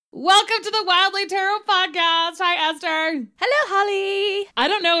Welcome to the Wildly Tarot Podcast. Hi, Esther. Hello, Holly. I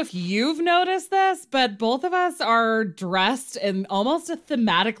don't know if you've noticed this, but both of us are dressed in almost a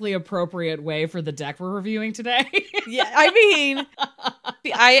thematically appropriate way for the deck we're reviewing today. Yeah, I mean,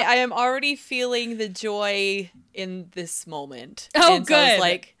 I am already feeling the joy in this moment. Oh, and good. So I was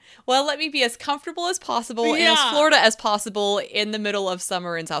like, well, let me be as comfortable as possible and as Florida as possible in the middle of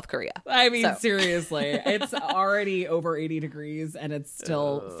summer in South Korea. I mean, seriously, it's already over 80 degrees and it's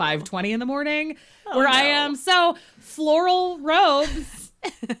still 5:20 in the morning where I am. So floral robes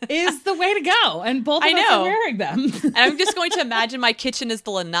is the way to go. And both of us are wearing them. And I'm just going to imagine my kitchen is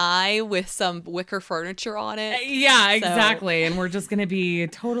the lanai with some wicker furniture on it. Yeah, exactly. And we're just going to be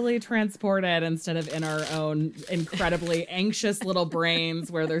totally transported instead of in our own incredibly anxious little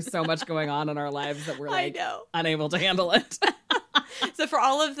brains where there's so much going on in our lives that we're unable to handle it. So for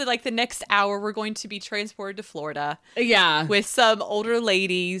all of the next hour, we're going to be transported to Florida. Yeah. With some older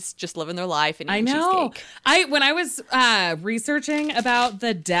ladies just living their life and eating cheesecake. When I was researching about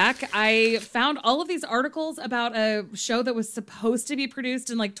the deck, I found all of these articles about a show that was supposed to be produced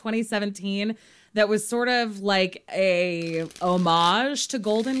in 2017 that was sort of like a homage to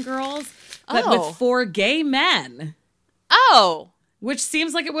Golden Girls, but with 4 gay men. Oh. Which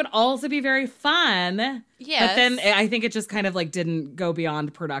seems like it would also be very fun. Yes. But then I think it just kind of didn't go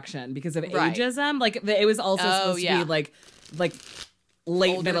beyond production because of ageism. It was also supposed to be like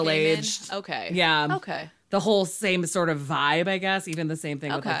late older middle-aged. Okay. Yeah. Okay. The whole same sort of vibe, I guess. Even the same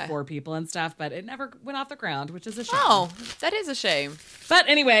thing with 4 people and stuff. But it never went off the ground, which is a shame. Oh, that is a shame. But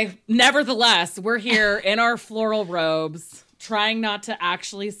anyway, nevertheless, we're here in our floral robes, trying not to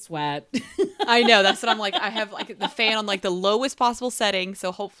actually sweat. I know. That's what I'm like. I have the fan on the lowest possible setting.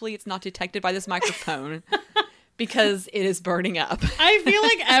 So hopefully it's not detected by this microphone because it is burning up. I feel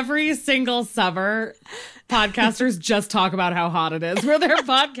like every single summer podcasters just talk about how hot it is where they're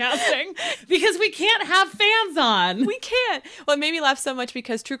podcasting because we can't have fans on. We can't. Well, it made me laugh so much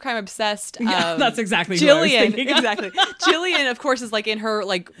because True Crime Obsessed. That's exactly Jillian. Who I was thinking of. Exactly. Jillian, of course, is in her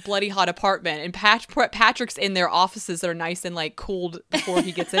bloody hot apartment, and Patrick's in their offices that are nice and cooled before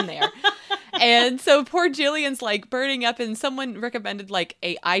he gets in there. And so poor Jillian's burning up, and someone recommended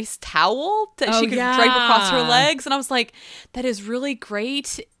a ice towel that she could drape across her legs, and I was like, that is really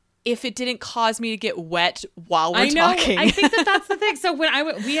great. If it didn't cause me to get wet while we're talking. I think that's the thing. So when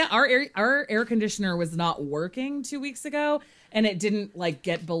our air conditioner was not working 2 weeks ago, and it didn't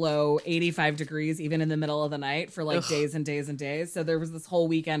get below 85 degrees even in the middle of the night for days and days and days. So there was this whole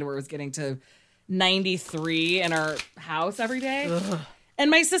weekend where it was getting to 93 in our house every day. Ugh. And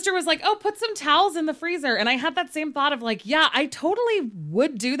my sister was like, oh, put some towels in the freezer. And I had that same thought of yeah, I totally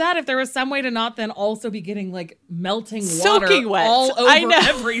would do that if there was some way to not then also be getting melting soaking water wet all over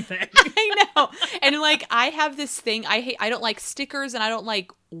everything. I know. And I have this thing. I don't like stickers and I don't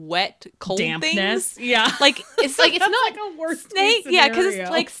like wet, cold dampness. Things. Yeah. It's not a worst snake. Yeah, because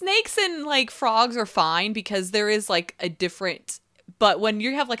it's snakes and frogs are fine because there is a different. But when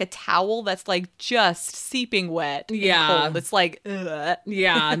you have a towel that's just seeping wet, and cold, it's ugh.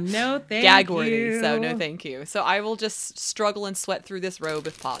 Yeah, no thank gag you. worthy. So no thank you. So I will just struggle and sweat through this robe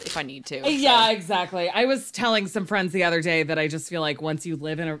if I need to. Yeah, exactly. I was telling some friends the other day that I just feel once you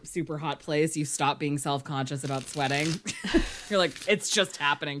live in a super hot place, you stop being self-conscious about sweating. You're it's just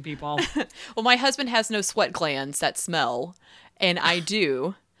happening, people. Well, my husband has no sweat glands that smell, and I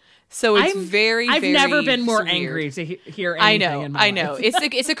do. So it's I've never been more weird. Angry to hear anything in my life. It's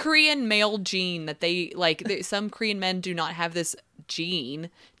it's a Korean male gene that they some Korean men do not have this gene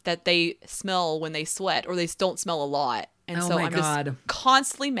that they smell when they sweat, or they don't smell a lot. And I'm just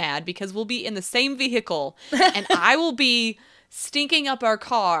constantly mad because we'll be in the same vehicle and I will be stinking up our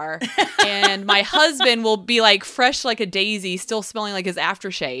car and my husband will be fresh like a daisy, still smelling like his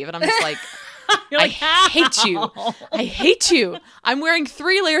aftershave. And I'm just I hate you. I hate you. I'm wearing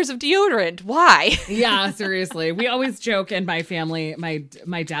 3 layers of deodorant. Why? Yeah, seriously. We always joke in my family, my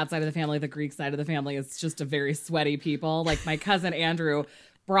dad's side of the family, the Greek side of the family is just a very sweaty people. My cousin Andrew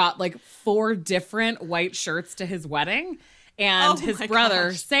brought 4 different white shirts to his wedding. And his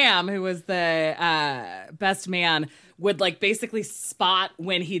brother, Sam, who was the best man, would basically spot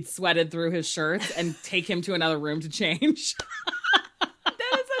when he'd sweated through his shirts and take him to another room to change.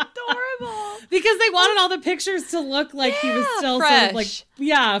 Because they wanted all the pictures to look like he was still fresh.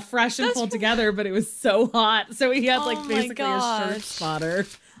 Sort of fresh and pulled together, but it was so hot. So he had basically a shirt spotter.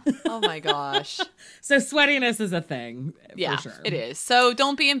 Oh my gosh. So sweatiness is a thing. Yeah, for sure. It is. So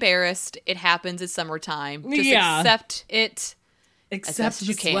don't be embarrassed. It happens. It's summertime. Just accept it. Accept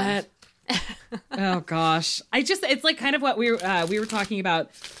the sweat. Oh gosh. It's kind of what we were talking about,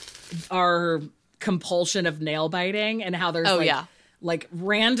 our compulsion of nail biting and how there's like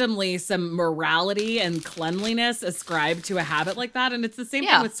randomly some morality and cleanliness ascribed to a habit like that. And it's the same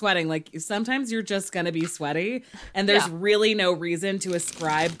thing with sweating. Like sometimes you're just going to be sweaty and there's really no reason to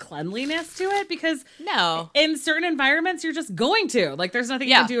ascribe cleanliness to it because in certain environments, you're just going to. Like there's nothing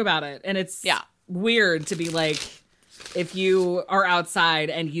you can do about it. And it's weird to be like, if you are outside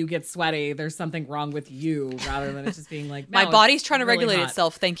and you get sweaty, there's something wrong with you rather than it just being like, no, my body's trying to regulate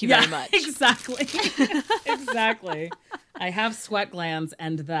itself. Thank you very much. Exactly. Exactly. I have sweat glands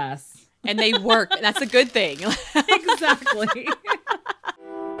and thus. And they work. And that's a good thing. Exactly.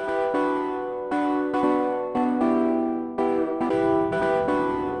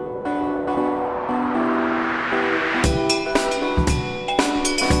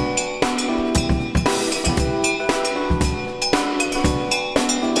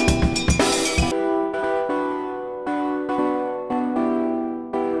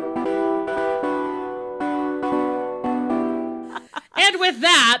 With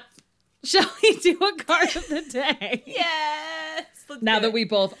that, shall we do a card of the day? Yes. Now that we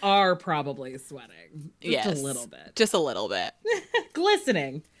both are probably sweating. Just a little bit. Just a little bit.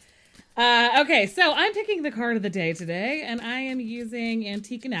 Glistening. Okay, so I'm picking the card of the day today, and I am using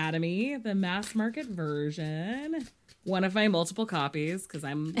Antique Anatomy, the mass market version. One of my multiple copies, because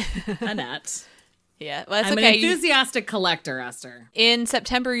I'm a nut. Yeah, well, that's I'm an enthusiastic collector, Esther. In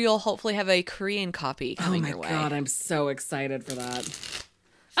September, you'll hopefully have a Korean copy coming your way. Oh my God, I'm so excited for that.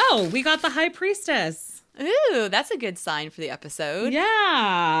 Oh, we got the High Priestess. Ooh, that's a good sign for the episode.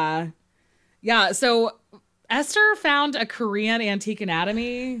 Yeah. Yeah, so Esther found a Korean Antique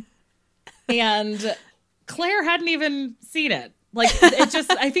Anatomy, and Claire hadn't even seen it. Like, it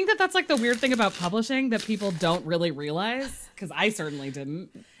just, I think that's like the weird thing about publishing that people don't really realize, because I certainly didn't.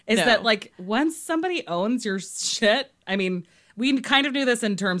 Is that, like, once somebody owns your shit, I mean, we kind of knew this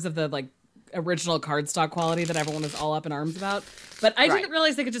in terms of the, like, original cardstock quality that everyone was all up in arms about. But I didn't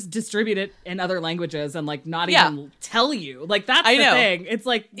realize they could just distribute it in other languages and, like, not even tell you. Like, that's the thing. It's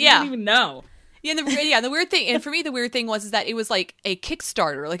like, you don't even know. Yeah, the weird thing, and for me, the weird thing was that it was like a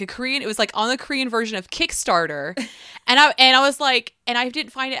Kickstarter, like a Korean, it was like on the Korean version of Kickstarter. And I was like, and I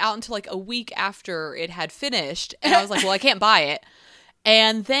didn't find it out until like a week after it had finished. And I was like, well, I can't buy it.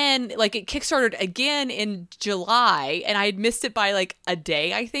 And then, like, it kickstarted again in July, and I had missed it by, like, a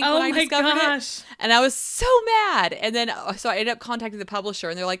day, I think, when I discovered it. And I was so mad. And then, so I ended up contacting the publisher,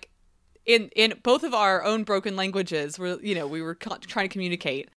 and they're like, in both of our own broken languages, we were trying to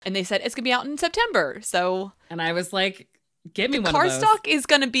communicate. And they said, it's going to be out in September, so. And I was like, give me one of those. Cardstock is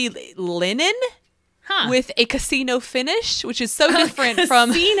going to be linen. With a casino finish, which is so different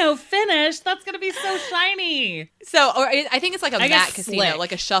from casino finish. That's gonna be so shiny. So, or I think it's like a matte casino, slick.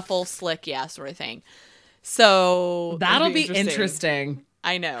 Like a shuffle, slick, sort of thing. So that'll be interesting.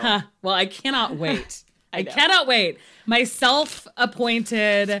 I know. Well, I cannot wait. I cannot wait. My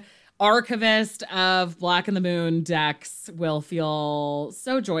self-appointed archivist of Black and the Moon decks will feel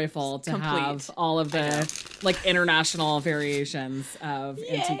so joyful to have all of the like international variations of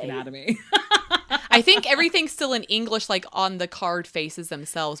Antique Anatomy. I think everything's still in English, like on the card faces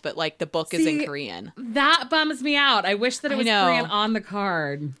themselves, but like the book is in Korean. That bums me out. I wish that it was Korean on the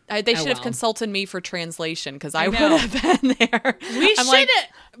card. They should have consulted me for translation because I would have been there. We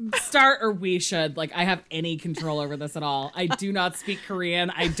should, like, I have any control over this at all. I do not speak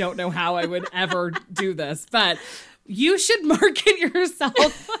Korean. I don't know how I would ever do this, but you should market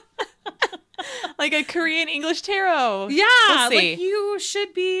yourself. Like a Korean English tarot. Yeah, like you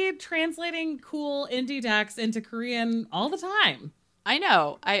should be translating cool indie decks into Korean all the time. I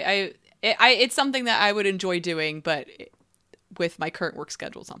know. It's something that I would enjoy doing, but with my current work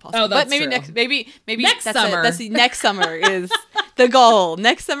schedule, it's not possible. Oh, that's but maybe true. maybe next summer. That's the next summer is the goal.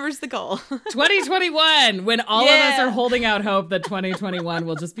 Next summer's the goal. 2021, when all of us are holding out hope that 2021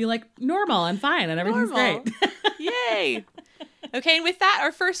 will just be like normal and fine and everything's great. Yay. Okay, and with that,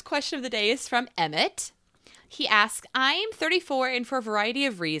 our first question of the day is from Emmett. He asks, I'm 34 and for a variety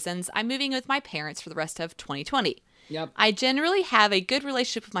of reasons, I'm moving with my parents for the rest of 2020. Yep. I generally have a good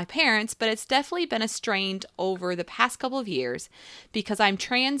relationship with my parents, but it's definitely been strained over the past couple of years because I'm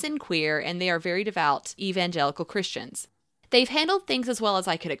trans and queer and they are very devout evangelical Christians. They've handled things as well as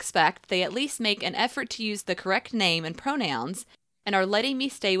I could expect. They at least make an effort to use the correct name and pronouns and are letting me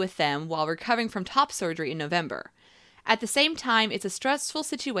stay with them while recovering from top surgery in November. At the same time, it's a stressful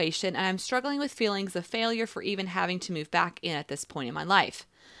situation and I'm struggling with feelings of failure for even having to move back in at this point in my life.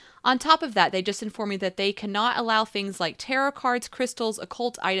 On top of that, they just informed me that they cannot allow things like tarot cards, crystals,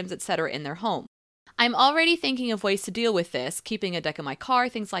 occult items, etc. in their home. I'm already thinking of ways to deal with this, keeping a deck in my car,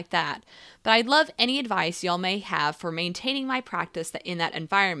 things like that. But I'd love any advice y'all may have for maintaining my practice in that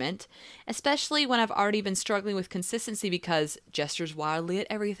environment, especially when I've already been struggling with consistency because gestures wildly at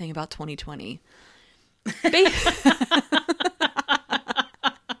everything about 2020.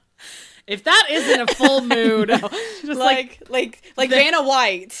 If that isn't a full mood, no, just like Vanna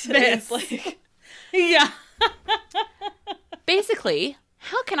White. It's like, yeah. Basically,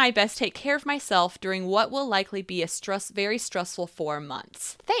 how can I best take care of myself during what will likely be a very stressful 4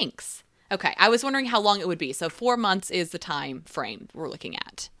 months? Thanks. Okay, I was wondering how long it would be. So 4 months is the time frame we're looking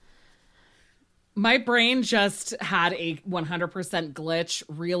at. My brain just had a 100% glitch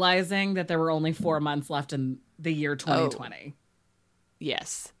realizing that there were only 4 months left in the year 2020.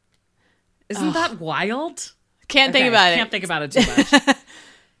 Yes. Isn't that wild? Can't think about it. Can't think about it too much.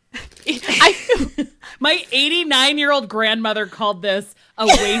 My 89-year-old grandmother called this a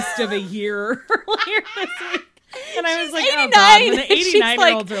waste of a year earlier this week. And I was like, 89. Oh God, when the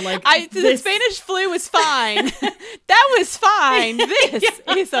 89-year-olds are like, the Spanish flu was fine. That was fine. This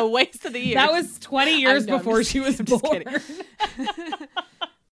is a waste of the year. That was 20 years before she was born.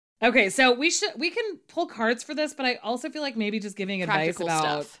 Okay, so we can pull cards for this, but I also feel like maybe just giving advice about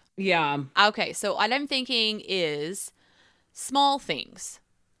stuff. Yeah. Okay, so what I'm thinking is small things.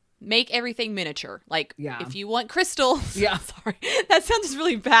 Make everything miniature. Like, if you want crystals. Yeah. Sorry. That sounds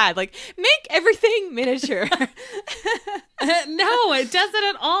really bad. Like, make everything miniature. No, it doesn't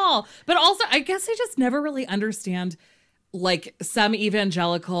at all. But also, I guess I just never really understand, like, some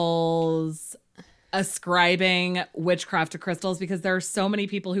evangelicals ascribing witchcraft to crystals because there are so many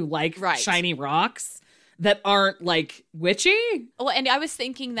people who like shiny rocks that aren't like witchy. Well, and I was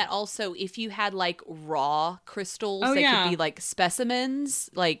thinking that also if you had like raw crystals that could be like specimens,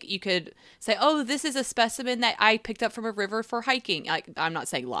 like you could say, oh, this is a specimen that I picked up from a river for hiking. I'm not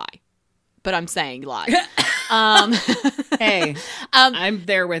saying lie, but I'm saying lie. Hey, I'm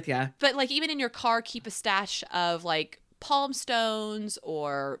there with you. But like even in your car, keep a stash of like palm stones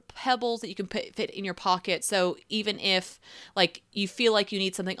or pebbles that you can fit in your pocket. So even if like you feel like you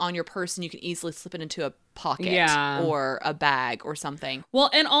need something on your person, you can easily slip it into a pocket or a bag or something.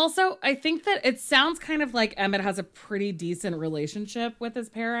 Well, and also I think that it sounds kind of like Emmett has a pretty decent relationship with his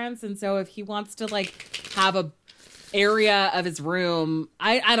parents. And so if he wants to like have a area of his room,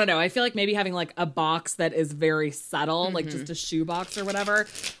 I don't know, I feel like maybe having like a box that is very subtle, like just a shoe box or whatever,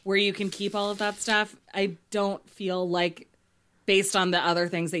 where you can keep all of that stuff. I don't feel like, based on the other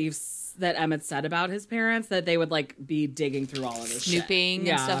things that Emmett said about his parents, that they would like be digging through all of this snooping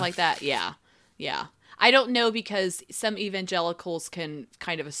and stuff like that. Yeah I don't know, because some evangelicals can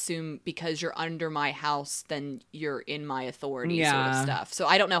kind of assume because you're under my house, then you're in my authority sort of stuff. So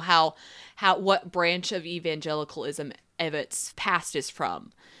I don't know what branch of evangelicalism Emmett's past is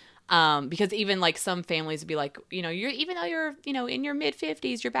from. Because even like some families would be like, you know, even though you're, you know, in your mid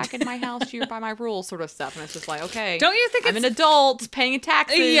 50s, you're back in my house, you're by my rules sort of stuff. And it's just like, okay, don't you think I'm an adult paying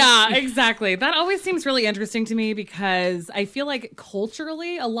taxes? Yeah, exactly. That always seems really interesting to me because I feel like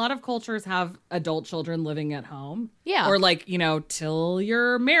culturally, a lot of cultures have adult children living at home. Yeah. Or like, you know, till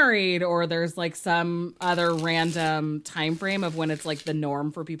you're married, or there's like some other random time frame of when it's like the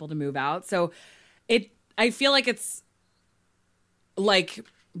norm for people to move out. So I feel like it's like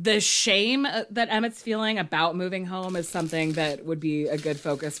the shame that Emmett's feeling about moving home is something that would be a good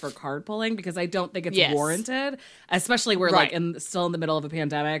focus for card pulling, because I don't think it's warranted, especially we're like still in the middle of a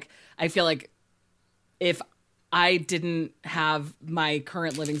pandemic. I feel like if I didn't have my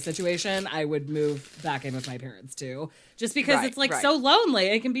current living situation, I would move back in with my parents too, just because it's like so lonely.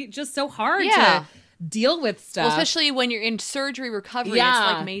 It can be just so hard to deal with stuff. Well, especially when you're in surgery recovery. It's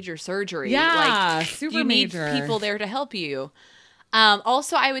like major surgery. Yeah, like, super you major. need people there to help you.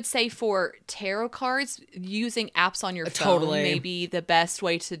 Also, I would say for tarot cards, using apps on your phone may be the best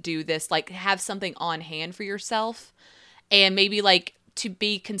way to do this. Like, have something on hand for yourself, and maybe like to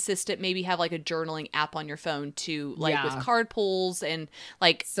be consistent, maybe have like a journaling app on your phone too, like with card pulls and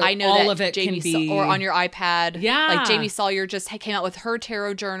like, so I know all that of it Jamie can be... or on your iPad. Yeah. Like Jamie Sawyer just came out with her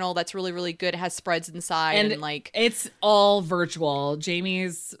tarot journal. That's really, really good. It has spreads inside and like it's all virtual.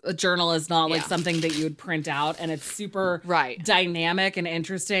 Jamie's journal is not like something that you would print out, and it's super dynamic and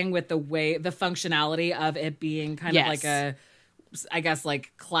interesting with the functionality of it being kind of like a, I guess,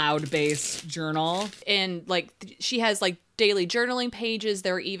 like cloud-based journal. And like she has like daily journaling pages.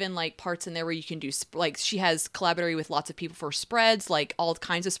 There are even like parts in there where you can do like she has collaborated with lots of people for spreads, like all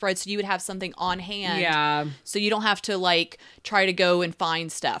kinds of spreads. So you would have something on hand. Yeah. So you don't have to like try to go and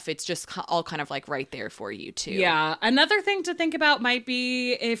find stuff. It's just all kind of like right there for you too. Yeah. Another thing to think about might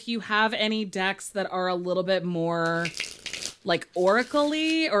be if you have any decks that are a little bit more like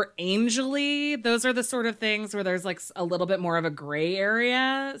oracle-y or angel-y. Those are the sort of things where there's like a little bit more of a gray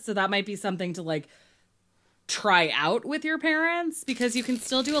area. So that might be something to like try out with your parents, because you can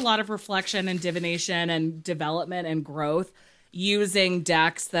still do a lot of reflection and divination and development and growth using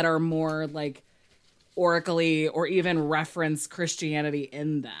decks that are more like oracle-y or even reference Christianity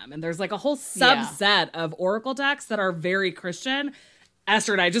in them. And there's like a whole subset of oracle decks that are very Christian.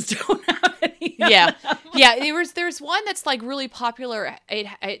 Esther and I just don't have any. Yeah. There's one that's like really popular.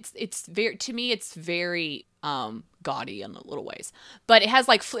 It's very, to me, it's very gaudy in little ways, but it has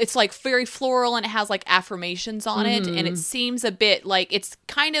like, it's like very floral, and it has like affirmations on it, and it seems a bit like it's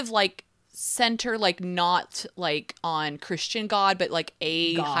kind of like center, like not like on Christian God, but like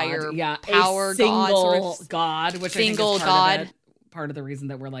a God, higher power, a single God, sort of God, which single I think is God. Part of the reason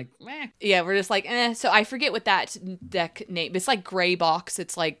that we're like, meh. Yeah, we're just like, So I forget what that deck name. It's like gray box.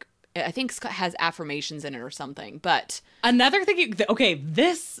 It's like, I think it has affirmations in it or something. But another thing,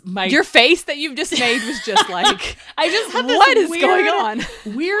 this might... Your face that you've just made was just like, I just have this what is going on?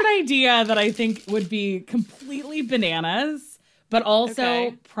 Weird idea that I think would be completely bananas, but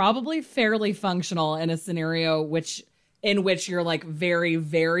also probably fairly functional in a scenario in which you're like very,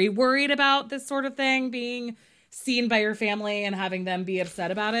 very worried about this sort of thing being seen by your family and having them be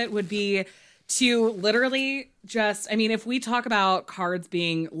upset about it, would be to literally just, I mean, if we talk about cards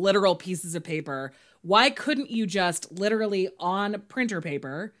being literal pieces of paper, why couldn't you just literally on printer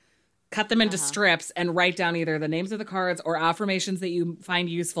paper cut them into strips and write down either the names of the cards or affirmations that you find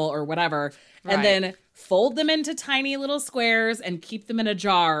useful or whatever, and then fold them into tiny little squares and keep them in a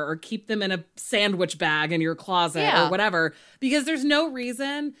jar or keep them in a sandwich bag in your closet or whatever, because there's no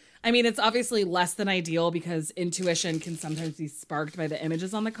reason. I mean, it's obviously less than ideal because intuition can sometimes be sparked by the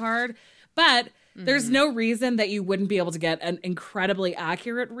images on the card, but there's no reason that you wouldn't be able to get an incredibly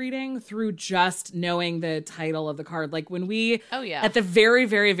accurate reading through just knowing the title of the card. Like when we, at the very,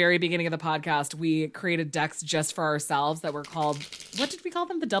 very, very beginning of the podcast, we created decks just for ourselves that were called, what did we call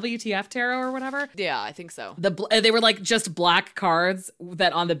them? The WTF Tarot or whatever? Yeah, I think so. They were like just black cards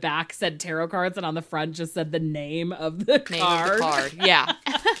that on the back said tarot cards and on the front just said the name of the card. Yeah.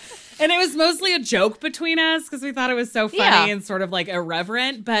 And it was mostly a joke between us because we thought it was so funny and sort of like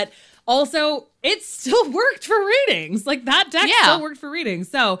irreverent, but also it still worked for readings. Like that deck still worked for readings.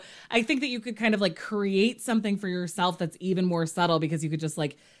 So I think that you could kind of like create something for yourself that's even more subtle, because you could just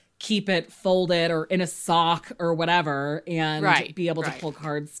like keep it folded or in a sock or whatever and be able to pull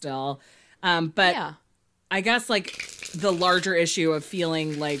cards still. But I guess like the larger issue of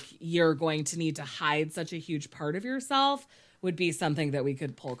feeling like you're going to need to hide such a huge part of yourself would be something that we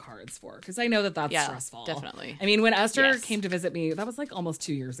could pull cards for. Because I know that that's stressful. Definitely. I mean, when Esther came to visit me, that was like almost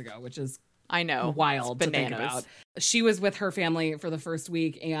 2 years ago, which is wild to think about. She was with her family for the first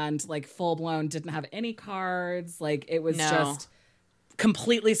week and like full blown didn't have any cards. Like it was just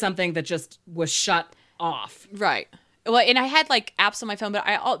completely something that just was shut off. Right. Well, and I had like apps on my phone,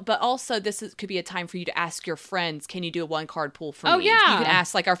 but also could be a time for you to ask your friends, can you do a 1-card pull for me? Oh, yeah. You can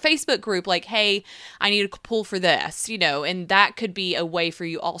ask like our Facebook group, like, hey, I need a pull for this, and that could be a way for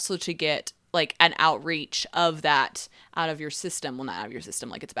you also to get like an outreach of that out of your system. Well, not out of your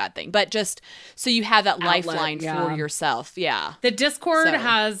system, like it's a bad thing, but just so you have that lifeline for yourself. Yeah. The Discord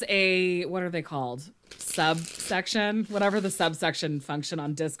has a, what are they called? Subsection, whatever the subsection function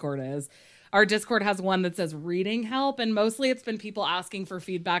on Discord is. Our Discord has one that says reading help, and mostly it's been people asking for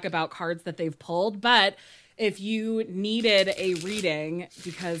feedback about cards that they've pulled. But if you needed a reading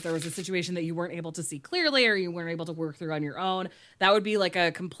because there was a situation that you weren't able to see clearly or you weren't able to work through on your own, that would be like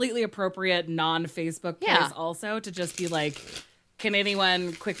a completely appropriate non-Facebook place also to just be like, can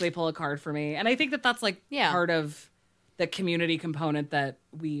anyone quickly pull a card for me? And I think that that's like part of the community component that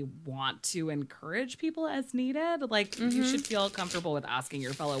we want to encourage people as needed. Like you should feel comfortable with asking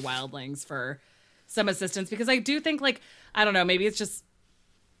your fellow wildlings for some assistance, because I do think like, I don't know, maybe it's just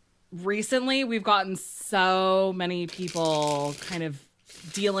recently we've gotten so many people kind of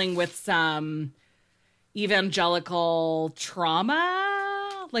dealing with some evangelical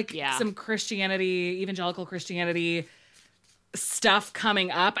trauma, like some evangelical Christianity stuff coming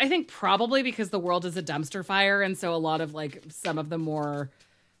up. I think probably because the world is a dumpster fire, and so a lot of like some of the more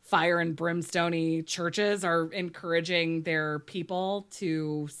fire and brimstone-y churches are encouraging their people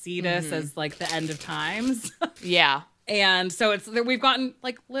to see this as like the end of times. And so we've gotten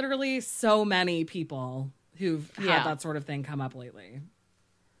like literally so many people who've had that sort of thing come up lately.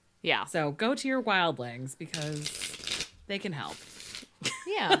 Yeah. So go to your wildlings because they can help.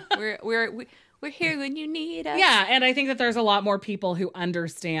 Yeah. We're here when you need us. Yeah, and I think that there's a lot more people who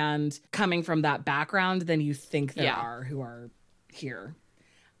understand coming from that background than you think there are who are here.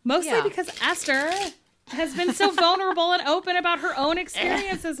 Mostly because Esther has been so vulnerable and open about her own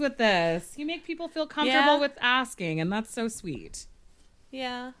experiences with this. You make people feel comfortable with asking, and that's so sweet.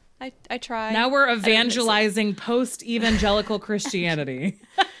 Yeah, I try. Now we're evangelizing post-evangelical Christianity.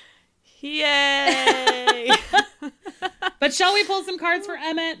 Yay! But shall we pull some cards for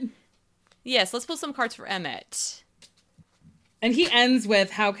Emmett? Yes, let's pull some cards for Emmett. And he ends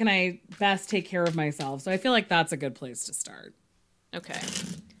with, how can I best take care of myself? So I feel like that's a good place to start. Okay.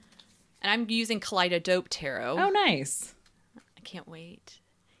 And I'm using Kaleidodope Tarot. Oh, nice. I can't wait.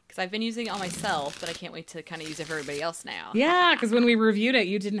 Because I've been using it on myself, but I can't wait to kind of use it for everybody else now. Yeah, because when we reviewed it,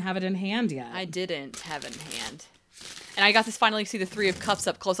 you didn't have it in hand yet. I didn't have it in hand. And I got to finally see the Three of Cups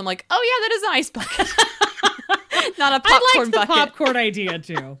up close. I'm like, oh yeah, that is an ice bucket. Not a popcorn bucket. I liked the popcorn idea,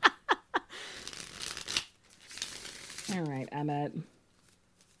 too. All right, Emmett.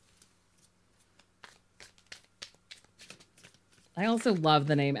 I also love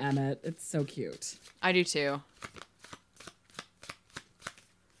the name Emmett. It's so cute. I do too.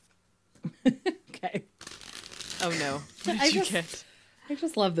 Okay. Oh no. What did you get? I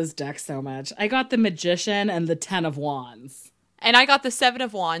just love this deck so much. I got the Magician and the Ten of Wands. And I got the Seven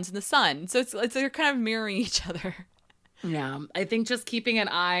of Wands and the Sun. So it's they're kind of mirroring each other. Yeah. I think just keeping an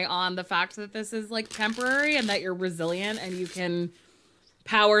eye on the fact that this is like temporary and that you're resilient and you can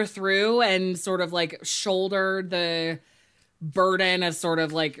power through and sort of like shoulder the burden of sort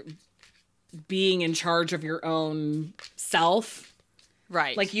of like being in charge of your own self.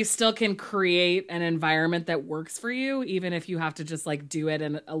 Right. Like you still can create an environment that works for you, even if you have to just like do it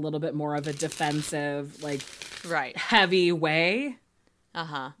in a little bit more of a defensive, like heavy way.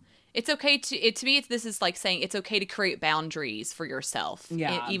 Uh-huh. It's okay to me, this is like saying it's okay to create boundaries for yourself.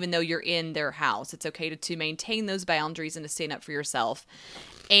 Yeah. Even though you're in their house, it's okay to maintain those boundaries and to stand up for yourself.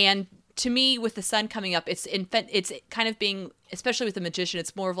 And to me, with the Sun coming up, it's kind of being, especially with the Magician,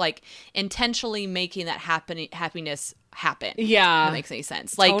 it's more of like intentionally making that happiness happen. Yeah. If that makes any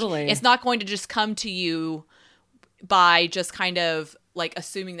sense. Like, totally. It's not going to just come to you by just kind of like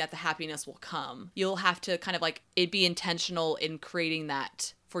assuming that the happiness will come. You'll have to kind of like, it be intentional in creating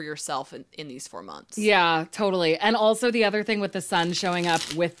that for yourself in these 4 months. Yeah, totally. And also the other thing with the Sun showing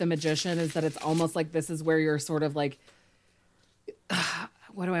up with the Magician is that it's almost like this is where you're sort of like,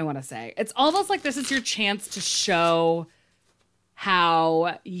 what do I want to say? It's almost like this is your chance to show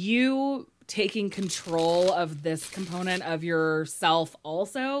how you taking control of this component of yourself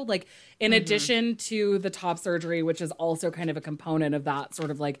also, like in addition to the top surgery, which is also kind of a component of that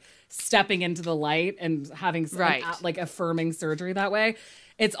sort of like stepping into the light and having some, like affirming surgery that way.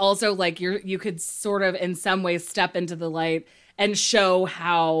 It's also like you could sort of in some ways step into the light and show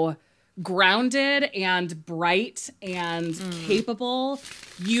how grounded and bright and capable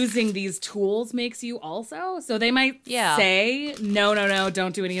using these tools makes you also. So they might say, no,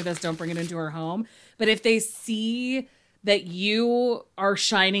 don't do any of this. Don't bring it into our home. But if they see that you are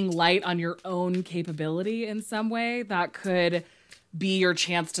shining light on your own capability in some way, that could be your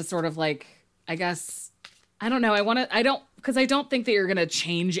chance to sort of like, I guess, I don't know. Because I don't think that you're going to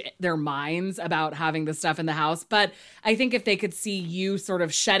change their minds about having this stuff in the house. But I think if they could see you sort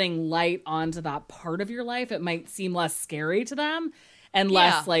of shedding light onto that part of your life, it might seem less scary to them and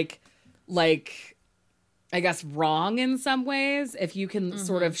less like, I guess, wrong in some ways if you can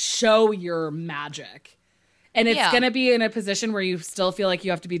sort of show your magic. And it's going to be in a position where you still feel like you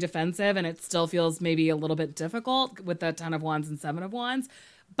have to be defensive and it still feels maybe a little bit difficult with the 10 of Wands and 7 of Wands.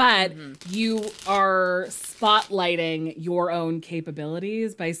 But you are spotlighting your own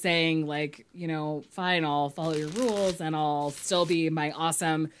capabilities by saying like, you know, fine, I'll follow your rules and I'll still be my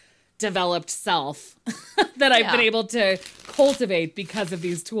awesome developed self that I've been able to cultivate because of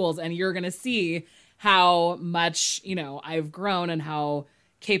these tools. And you're going to see how much, you know, I've grown and how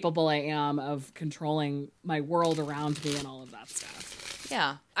capable I am of controlling my world around me and all of that stuff.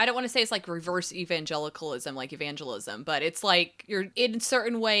 Yeah. I don't want to say it's like reverse evangelicalism, like evangelism, but it's like you're in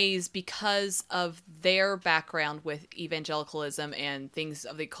certain ways because of their background with evangelicalism and things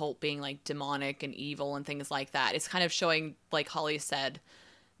of the occult being like demonic and evil and things like that. It's kind of showing, like Holly said,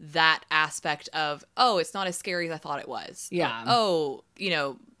 that aspect of, oh, it's not as scary as I thought it was. Yeah. Oh, you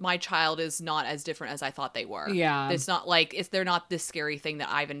know, my child is not as different as I thought they were. Yeah. It's not like, they're not this scary thing that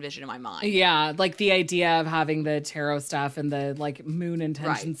I've envisioned in my mind. Yeah. Like the idea of having the tarot stuff and the like moon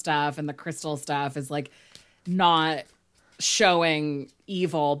intention stuff and the crystal stuff is like not showing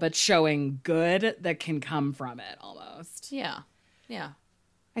evil, but showing good that can come from it almost. Yeah. Yeah.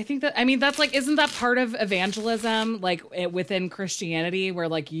 I think that, I mean, that's like, isn't that part of evangelism, like within Christianity, where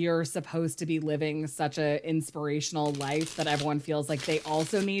like you're supposed to be living such a inspirational life that everyone feels like they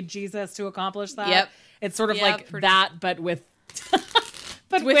also need Jesus to accomplish that? Yep. It's sort of like that, but with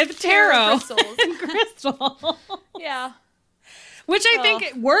but with tarot crystals. and crystal. Yeah. Which I think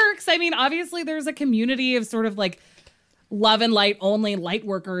it works. I mean, obviously there's a community of sort of like love and light only light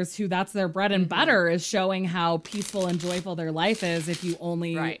workers who that's their bread and butter, is showing how peaceful and joyful their life is if you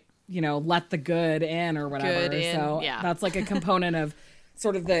only, you know, let the good in or whatever. So that's like a component of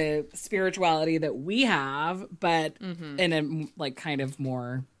sort of the spirituality that we have, but in a like kind of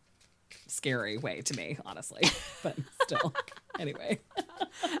more scary way to me, honestly. But still, anyway.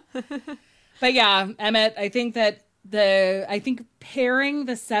 But yeah, Emmett, I think that pairing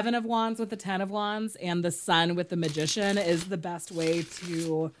the 7 of Wands with the 10 of Wands and the Sun with the Magician is the best way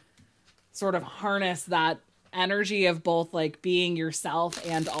to sort of harness that energy of both like being yourself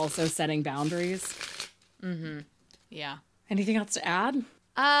and also setting boundaries. Yeah. Anything else to add?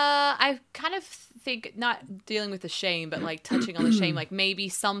 I kind of think not dealing with the shame, but like touching on the shame, like maybe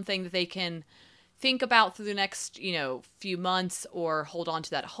something that they can think about through the next, you know, few months, or hold on to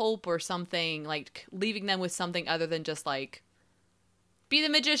that hope or something, like leaving them with something other than just like, be the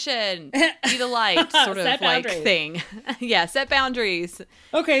magician, be the light sort of like thing. Yeah, set boundaries.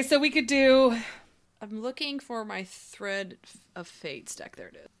 Okay, so we could do... I'm looking for my Thread of Fates deck. There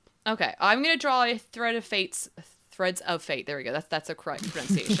it is. Okay, I'm going to draw a Threads of Fate. There we go. That's a correct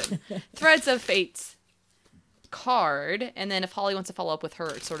pronunciation. Threads of Fates card. And then if Holly wants to follow up with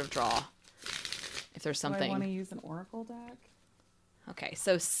her, sort of draw if there's something. Do I want to use an oracle deck? Okay,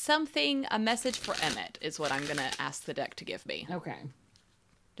 so a message for Emmett is what I'm going to ask the deck to give me. Okay.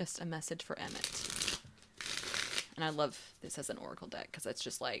 Just a message for Emmett. And I love this as an oracle deck because it's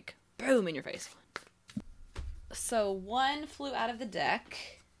just like, boom, in your face. So 1 flew out of the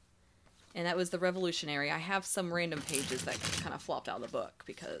deck, and that was the Revolutionary. I have some random pages that kind of flopped out of the book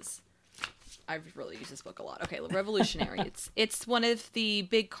because I've really used this book a lot. Okay, Revolutionary. It's one of the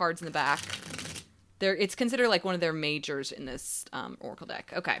big cards in the back. It's considered like one of their majors in this oracle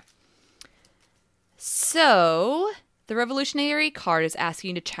deck. Okay. So the Revolutionary card is asking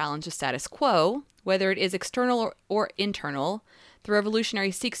you to challenge the status quo, whether it is external or internal. The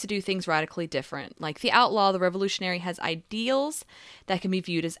Revolutionary seeks to do things radically different. Like the Outlaw, the Revolutionary has ideals that can be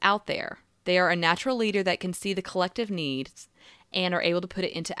viewed as out there. They are a natural leader that can see the collective needs and are able to put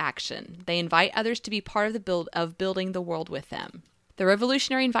it into action. They invite others to be part of building the world with them. The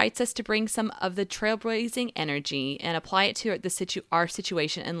Revolutionary invites us to bring some of the trailblazing energy and apply it to our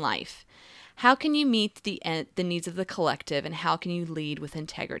situation in life. How can you meet the needs of the collective, and how can you lead with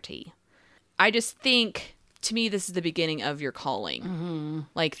integrity? I just think, to me, this is the beginning of your calling. Mm-hmm.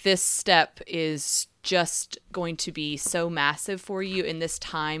 Like, this step is just going to be so massive for you, and this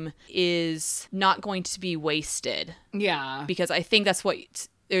time is not going to be wasted. Yeah. Because I think that's what...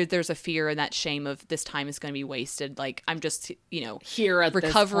 There's a fear and that shame of this time is going to be wasted. Like, I'm just, here at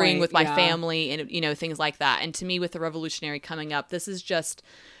recovering with my family and, things like that. And to me, with the Revolutionary coming up, this is just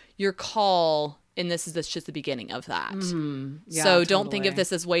your call. And this is just the beginning of that. Mm-hmm. Yeah, so don't think of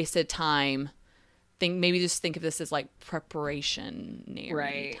this as wasted time. Maybe just think of this as like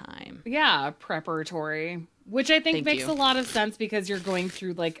preparationary time. Yeah. Preparatory, which I think makes a lot of sense because you're going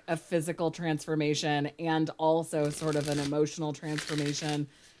through like a physical transformation and also sort of an emotional transformation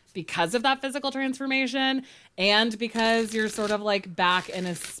because of that physical transformation, and because you're sort of like back in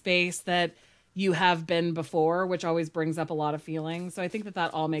a space that you have been before, which always brings up a lot of feelings. So I think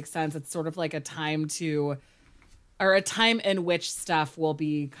that all makes sense. It's sort of like a time in which stuff will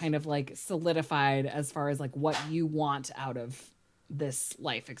be kind of like solidified as far as like what you want out of this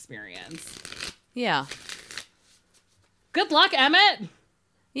life experience. Yeah. Good luck, Emmett.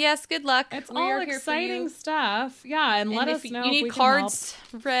 Yes, good luck. It's all exciting stuff. Yeah, and let us know if you need cards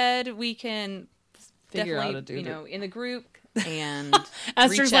read. We can figure out how to do in the group and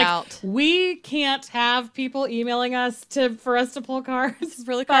Esther's reach out. We can't have people emailing us for us to pull cards,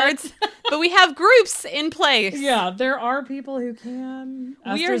 really cards, but we have groups in place. Yeah, there are people who can.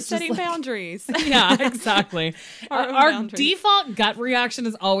 We are setting boundaries. Yeah, exactly. Our default gut reaction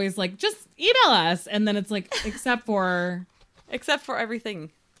is always like, just email us, and then it's like, except for everything.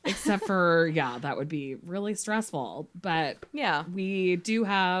 Except for, that would be really stressful. But yeah, we do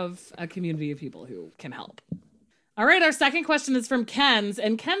have a community of people who can help. All right, our second question is from Ken's.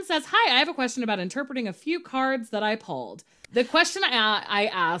 And Ken says, hi, I have a question about interpreting a few cards that I pulled. The question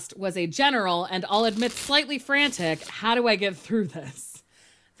I asked was a general, and I'll admit slightly frantic, how do I get through this?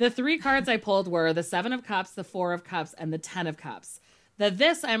 The 3 cards I pulled were the 7 of Cups, the 4 of Cups, and the 10 of Cups.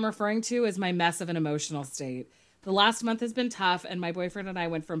 This I'm referring to is my mess of an emotional state. The last month has been tough, and my boyfriend and I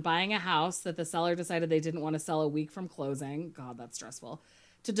went from buying a house that the seller decided they didn't want to sell a week from closing. God, that's stressful.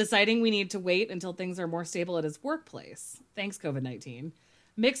 To deciding we need to wait until things are more stable at his workplace. Thanks, COVID-19.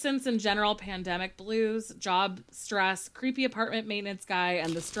 Mix in some general pandemic blues, job stress, creepy apartment maintenance guy,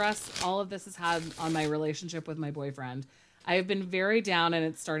 and the stress all of this has had on my relationship with my boyfriend. I have been very down and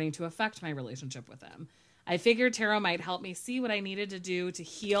it's starting to affect my relationship with him. I figured tarot might help me see what I needed to do to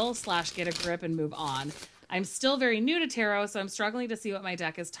heal / get a grip and move on. I'm still very new to tarot, so I'm struggling to see what my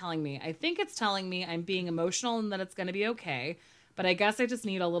deck is telling me. I think it's telling me I'm being emotional and that it's going to be okay, but I guess I just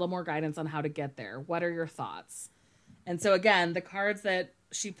need a little more guidance on how to get there. What are your thoughts? And so again, the cards that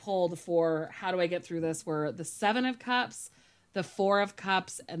she pulled for how do I get through this were the 7 of Cups, the 4 of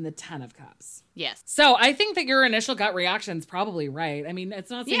Cups, and the 10 of Cups. Yes. So I think that your initial gut reaction is probably right. I mean,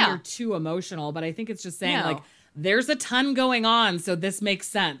 it's not saying you're too emotional, but I think it's just saying like, there's a ton going on, so this makes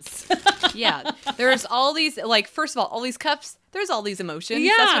sense. Yeah. There's all these, like, first of all these cups, there's all these emotions.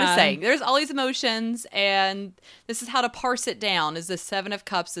 Yeah. That's what it's saying. There's all these emotions, and this is how to parse it down. Is this 7 of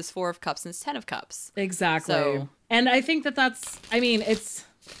Cups, this 4 of Cups, and this 10 of Cups. Exactly. So, and I think that that's, I mean, it's,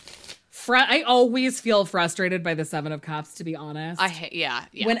 I always feel frustrated by the 7 of Cups, to be honest. Yeah.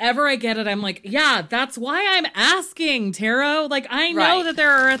 Whenever I get it, I'm like, yeah, that's why I'm asking, tarot. Like, I know that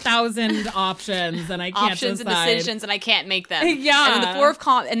there are 1,000 options, and I can't options decide. And decisions, and I can't make them. Yeah. And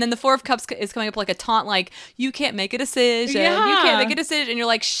then the 4 of Cups is coming up like a taunt, like, you can't make a decision. Yeah. You can't make a decision. And you're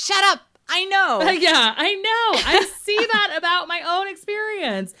like, shut up. I know. Yeah, I know. I see that about my own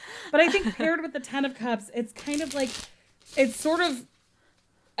experience. But I think paired with the 10 of Cups, it's kind of like, it's sort of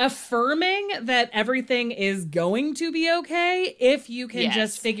affirming that everything is going to be okay if you can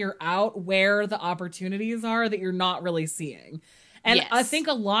just figure out where the opportunities are that you're not really seeing. And I think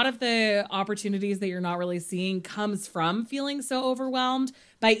a lot of the opportunities that you're not really seeing comes from feeling so overwhelmed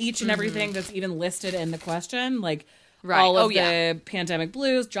by each and everything that's even listed in the question. Like all of the pandemic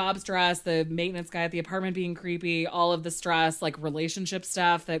blues, job stress, the maintenance guy at the apartment being creepy, all of the stress, like relationship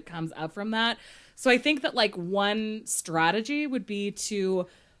stuff that comes up from that. So I think that like one strategy would be to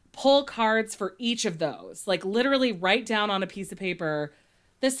pull cards for each of those. Like literally write down on a piece of paper,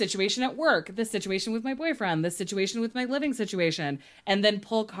 this situation at work, this situation with my boyfriend, this situation with my living situation, and then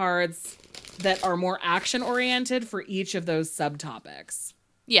pull cards that are more action oriented for each of those subtopics.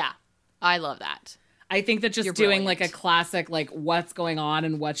 Yeah, I love that. I think that just doing like a classic, like what's going on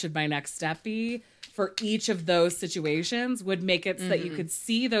and what should my next step be for each of those situations would make it so that you could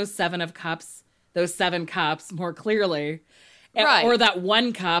see those 7 of Cups, those 7 cups more clearly. Right. Or that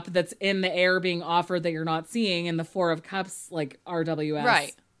 1 cup that's in the air being offered that you're not seeing in the 4 of Cups, like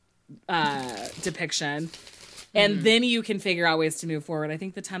RWS depiction. And then you can figure out ways to move forward. I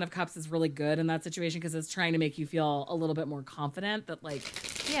think the 10 of Cups is really good in that situation because it's trying to make you feel a little bit more confident that like,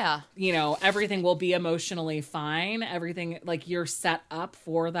 you know, everything will be emotionally fine. Everything, like you're set up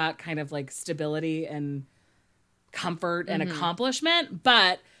for that kind of like stability and comfort and accomplishment.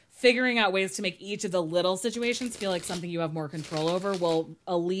 But figuring out ways to make each of the little situations feel like something you have more control over will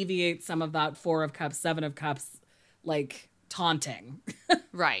alleviate some of that 4 of Cups, 7 of Cups, like taunting.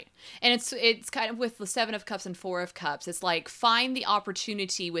 Right. And it's kind of with the 7 of Cups and 4 of Cups, it's like find the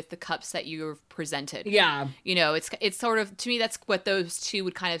opportunity with the cups that you've presented. Yeah. You know, it's sort of, to me, that's what those two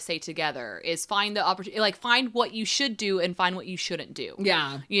would kind of say together is find the opportunity, like find what you should do and find what you shouldn't do.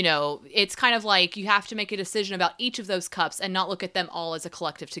 Yeah. You know, it's kind of like you have to make a decision about each of those cups and not look at them all as a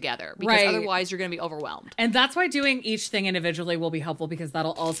collective together because otherwise you're going to be overwhelmed. And that's why doing each thing individually will be helpful because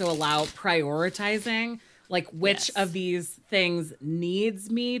that'll also allow prioritizing. Like, which of these things needs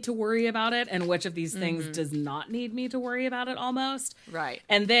me to worry about it and which of these things does not need me to worry about it almost. Right.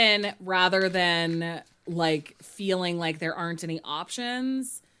 And then rather than, like, feeling like there aren't any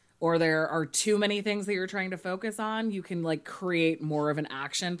options or there are too many things that you're trying to focus on, you can, like, create more of an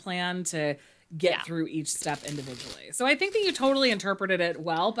action plan to get through each step individually. So I think that you totally interpreted it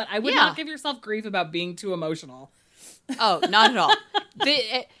well, but I would not give yourself grief about being too emotional. Oh, not at all.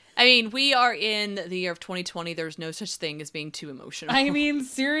 I mean, we are in the year of 2020. There's no such thing as being too emotional. I mean,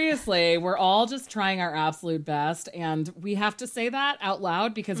 seriously, we're all just trying our absolute best. And we have to say that out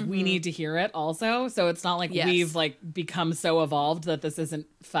loud because we need to hear it also. So it's not like we've like become so evolved that this isn't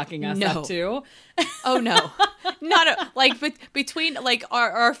fucking us up too. Oh, no. Between like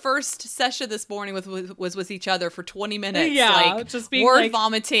our first session this morning was with each other for 20 minutes. Yeah. Like, just being word like,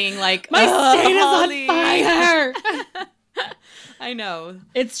 vomiting. Like, my state is on fire. I know.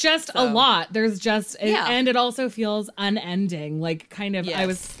 It's just a lot. There's just, and it also feels unending. Like kind of, I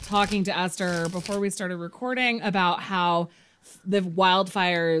was talking to Esther before we started recording about how the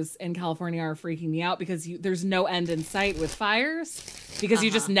wildfires in California are freaking me out because there's no end in sight with fires because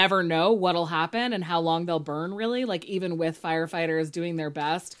you just never know what'll happen and how long they'll burn really. Like even with firefighters doing their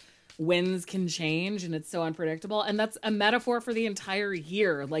best, winds can change and it's so unpredictable. And that's a metaphor for the entire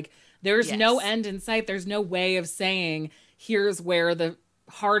year. Like there's no end in sight. There's no way of saying, here's where the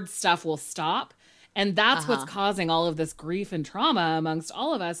hard stuff will stop. And that's what's causing all of this grief and trauma amongst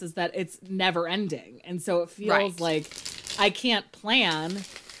all of us, is that it's never ending. And so it feels like I can't plan,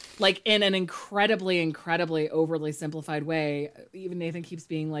 like, in an incredibly, incredibly overly simplified way. Even Nathan keeps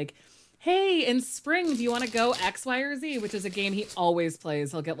being like, hey, in spring, do you want to go X, Y, or Z? Which is a game he always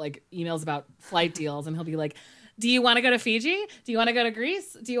plays. He'll get like emails about flight deals and he'll be like, do you want to go to Fiji? Do you want to go to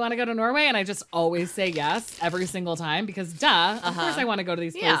Greece? Do you want to go to Norway? And I just always say yes every single time because of course I want to go to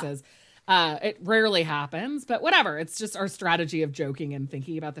these places. It rarely happens, but whatever. It's just our strategy of joking and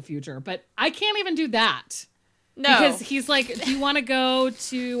thinking about the future. But I can't even do that. No. Because he's like, do you want to go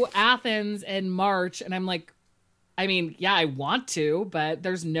to Athens in March? And I'm like, I mean, yeah, I want to, but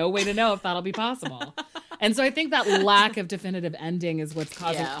there's no way to know if that'll be possible. And so I think that lack of definitive ending is what's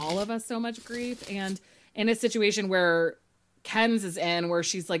causing all of us so much grief. And in a situation where Ken's is in, where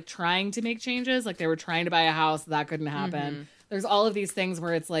she's like trying to make changes, like they were trying to buy a house, that couldn't happen. There's all of these things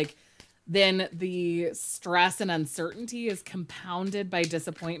where it's like, then the stress and uncertainty is compounded by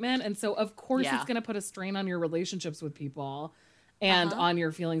disappointment. And so, of course, it's going to put a strain on your relationships with people and on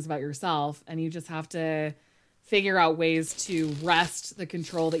your feelings about yourself. And you just have to figure out ways to wrest the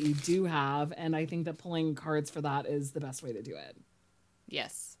control that you do have. And I think that pulling cards for that is the best way to do it.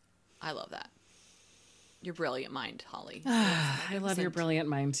 Yes. I love that. Your brilliant mind, Holly. I love your brilliant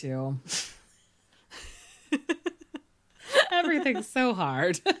mind, too. Everything's so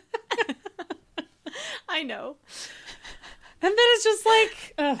hard. I know. And then it's just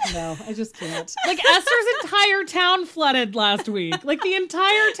like, oh no, I just can't. Like Esther's entire town flooded last week. Like the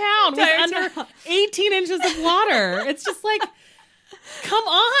entire town was under 18 inches of water. It's just like, come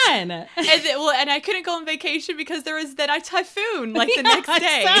on. And I couldn't go on vacation because there was then a typhoon like the next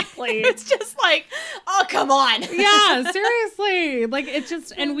day. Exactly. It's just like, oh, come on. Yeah, seriously. Like it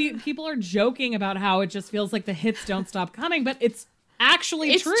just, and people are joking about how it just feels like the hits don't stop coming, but it's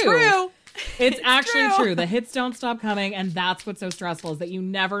actually true. It's true. It's actually true. The hits don't stop coming, and that's what's so stressful, is that you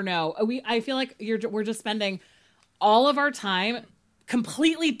never know. I feel like we're just spending all of our time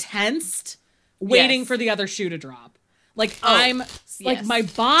completely tensed, waiting for the other shoe to drop. Like like my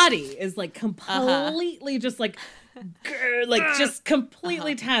body is like completely just like just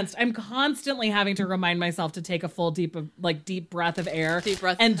completely tensed. I'm constantly having to remind myself to take a full deep breath of air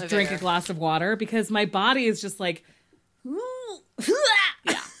and drink a glass of water, because my body is just like,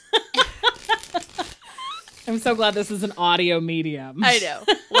 yeah. I'm so glad this is an audio medium. I know.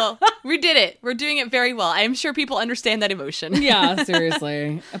 Well, we did it. We're doing it very well. I'm sure people understand that emotion. Yeah,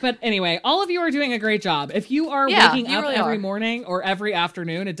 seriously. But anyway, all of you are doing a great job. If you are waking up really every morning or every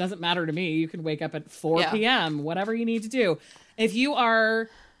afternoon, it doesn't matter to me. You can wake up at 4 p.m., whatever you need to do. If you are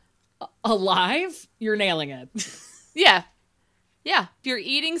alive, you're nailing it. Yeah. Yeah. If you're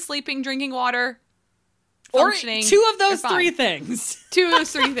eating, sleeping, drinking water, functioning. Or two of those three things. Two of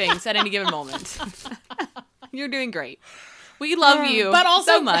those three things at any given moment. You're doing great. We love you, but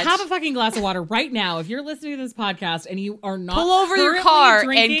also so much. Have a fucking glass of water right now. If you're listening to this podcast and you are not, pull over your car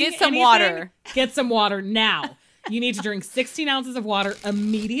and get some water. Get some water now. You need to drink 16 ounces of water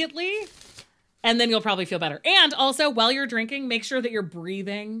immediately, and then you'll probably feel better. And also, while you're drinking, make sure that you're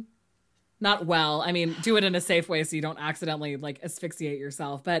breathing. Not well. I mean, do it in a safe way so you don't accidentally like asphyxiate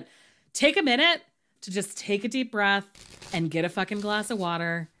yourself. But take a minute to just take a deep breath and get a fucking glass of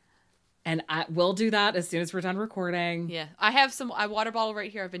water. And we'll do that as soon as we're done recording. Yeah. I have a water bottle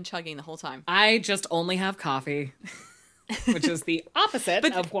right here. I've been chugging the whole time. I just only have coffee, which is the opposite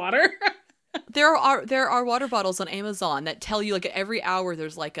of water. There are water bottles on Amazon that tell you like every hour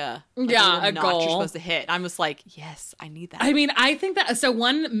there's like a a notch goal you're supposed to hit. I'm just like, yes, I need that. I mean, I think that, so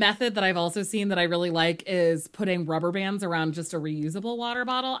one method that I've also seen that I really like is putting rubber bands around just a reusable water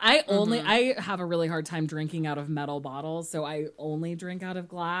bottle. I have a really hard time drinking out of metal bottles, so I only drink out of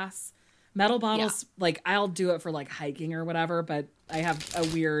glass. Metal bottles, like I'll do it for like hiking or whatever, but I have a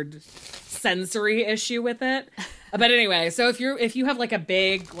weird sensory issue with it. But anyway, so if you have like a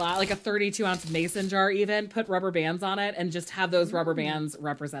big glass, like a 32 ounce mason jar, even put rubber bands on it and just have those rubber bands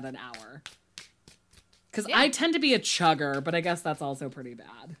represent an hour. Because I tend to be a chugger, but I guess that's also pretty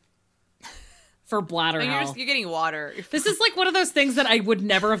bad for bladder health. You're getting water. This is like one of those things that I would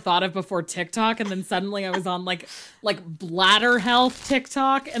never have thought of before TikTok, and then suddenly I was on like bladder health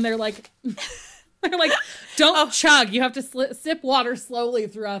TikTok, and they're like, don't chug. You have to sip water slowly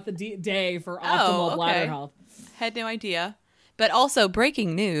throughout the day for optimal bladder health. Had no idea. But also,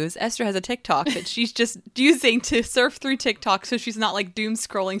 breaking news, Esther has a TikTok that she's just using to surf through TikTok so she's not like doom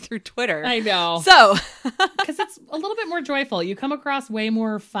scrolling through Twitter. I know. So, because it's a little bit more joyful. You come across way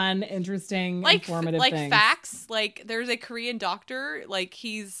more fun, interesting, informative things. Like facts. Like there's a Korean doctor, like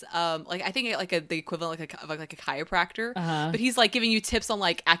he's like I think like the equivalent like a chiropractor, but he's like giving you tips on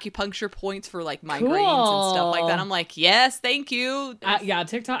like acupuncture points for like migraines and stuff like that. I'm like, yes, thank you. Yeah,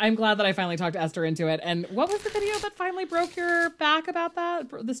 TikTok. I'm glad that I finally talked Esther into it. And what was the video that finally broke your back about that?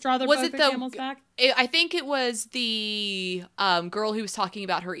 The straw that broke the camel's back? I think it was the girl who was talking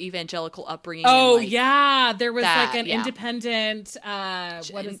about her evangelical upbringing. Oh, and, like, yeah. There was like an independent,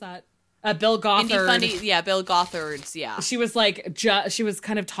 what is that? Bill Gothard. Bill Gothard's, yeah. She was like, she was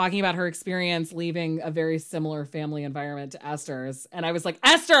kind of talking about her experience leaving a very similar family environment to Esther's. And I was like,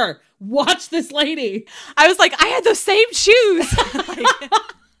 Esther, watch this lady. I was like, I had those same shoes.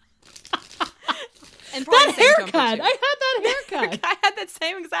 And that haircut. I had that haircut. I had that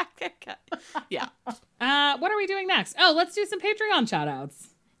same exact haircut. Yeah. What are we doing next? Oh, let's do some Patreon shout outs.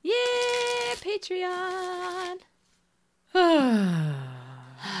 Yeah, Patreon.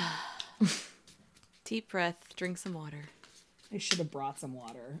 Deep breath, drink some water. I should have brought some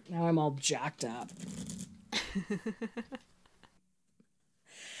water. Now I'm all jacked up.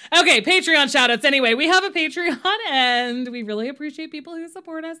 Okay, Patreon shoutouts. Anyway, we have a Patreon and we really appreciate people who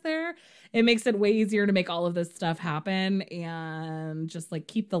support us there. It makes it way easier to make all of this stuff happen and just like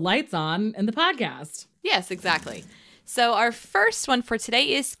keep the lights on in the podcast. Yes, exactly. So our first one for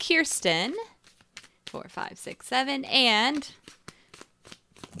today is Kirsten. 4, 5, 6, 7. And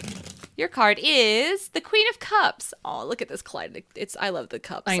your card is the Queen of Cups. Oh, look at this card. I love the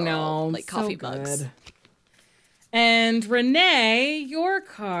cups. I know. Like coffee mugs. And Renee, your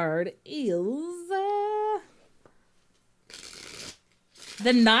card is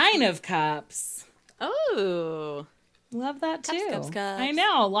the 9 of Cups. Oh. Love that too. Cups. I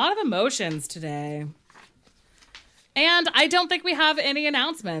know. A lot of emotions today. And I don't think we have any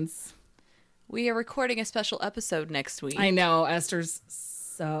announcements. We are recording a special episode next week. I know. Esther's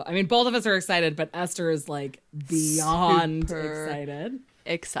both of us are excited, but Esther is like beyond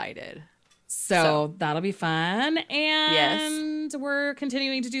excited. So that'll be fun. And we're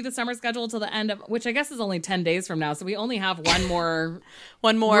continuing to do the summer schedule till the end of, which I guess is only 10 days from now. So we only have one more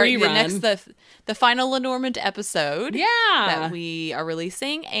rerun. The final Lenormand episode. Yeah. That we are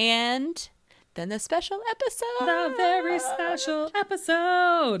releasing. And then the special episode. The very special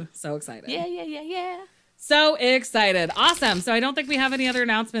episode. So excited. Yeah. So excited. Awesome. So I don't think we have any other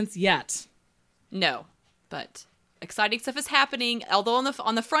announcements yet. No, but exciting stuff is happening. Although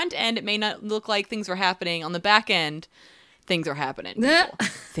on the front end, it may not look like things are happening. On the back end, things are happening.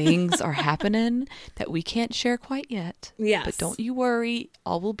 Things are happening that we can't share quite yet. Yes. But don't you worry.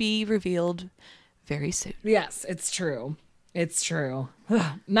 All will be revealed very soon. Yes, it's true. It's true.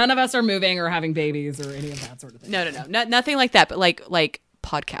 None of us are moving or having babies or any of that sort of thing. No. Nothing like that. But like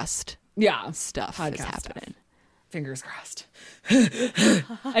podcast. Yeah. Stuff podcast is happening. Stuff. Fingers crossed.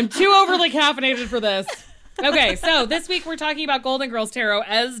 I'm too overly caffeinated for this. Okay, so this week we're talking about Golden Girls Tarot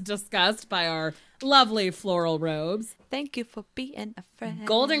as discussed by our lovely floral robes. Thank you for being a friend.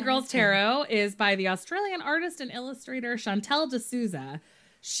 Golden Girls Tarot is by the Australian artist and illustrator Chantal D'Souza.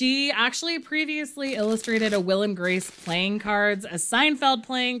 She actually previously illustrated a Will and Grace playing cards, a Seinfeld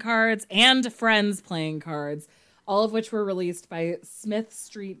playing cards, and Friends playing cards, all of which were released by Smith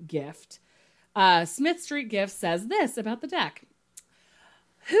Street Gift. Smith Street Gift says this about the deck.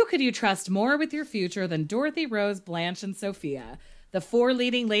 Who could you trust more with your future than Dorothy, Rose, Blanche, and Sophia, the 4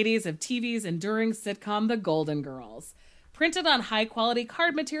 leading ladies of TV's enduring sitcom The Golden Girls? Printed on high-quality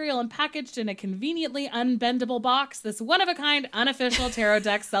card material and packaged in a conveniently unbendable box, this one-of-a-kind unofficial tarot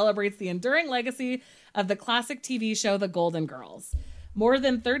deck celebrates the enduring legacy of the classic TV show The Golden Girls. More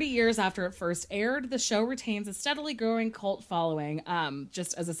than 30 years after it first aired, the show retains a steadily growing cult following.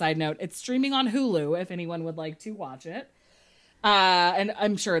 Just as a side note, it's streaming on Hulu if anyone would like to watch it. And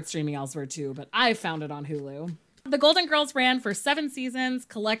I'm sure it's streaming elsewhere too, but I found it on Hulu. The Golden Girls ran for 7 seasons,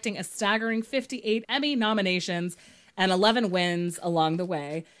 collecting a staggering 58 Emmy nominations and 11 wins along the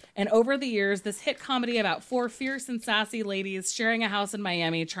way. And over the years, this hit comedy about 4 fierce and sassy ladies sharing a house in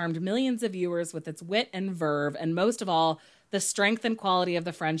Miami charmed millions of viewers with its wit and verve, and most of all, the strength and quality of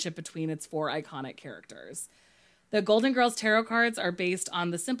the friendship between its 4 iconic characters. The Golden Girls tarot cards are based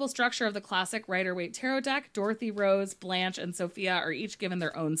on the simple structure of the classic Rider-Waite tarot deck. Dorothy, Rose, Blanche, and Sophia are each given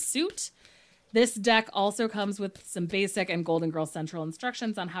their own suit. This deck also comes with some basic and Golden Girls Central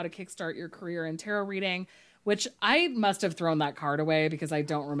instructions on how to kickstart your career in tarot reading, which I must have thrown that card away because I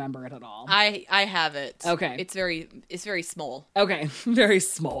don't remember it at all. I have it. Okay. It's very small. Okay. Very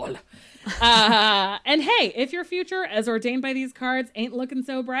small. And hey, if your future, as ordained by these cards, ain't looking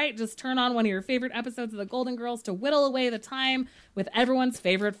so bright, just turn on one of your favorite episodes of the Golden Girls to whittle away the time with everyone's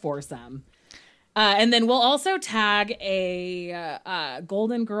favorite foursome. And then we'll also tag a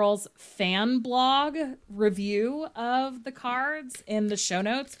Golden Girls fan blog review of the cards in the show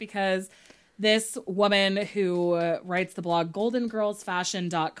notes, because this woman who writes the blog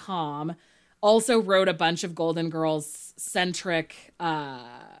goldengirlsfashion.com also wrote a bunch of Golden Girls centric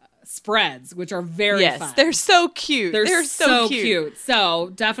spreads, which are very fun. They're so cute. They're so cute.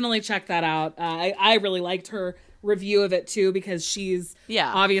 So definitely check that out. I really liked her review of it too, because she's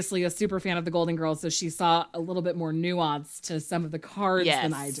obviously a super fan of the Golden Girls, so she saw a little bit more nuance to some of the cards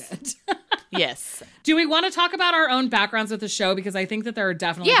than I did. Yes. Do we want to talk about our own backgrounds with the show? Because I think that there are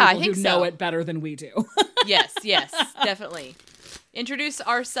definitely people who know it better than we do. Yes, definitely. Introduce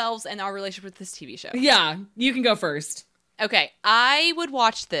ourselves and our relationship with this TV show. Yeah, you can go first. Okay, I would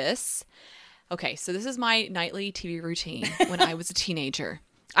watch this. Okay, so this is my nightly TV routine when I was a teenager.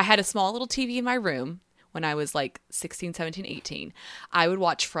 I had a small little TV in my room when I was like 16, 17, 18. I would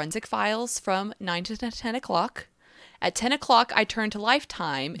watch Forensic Files from 9 to 10 o'clock. At 10 o'clock, I turned to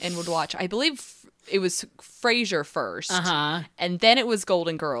Lifetime and would watch, I believe it was Frasier first. And then it was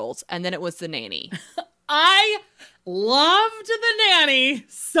Golden Girls. And then it was The Nanny. I loved The Nanny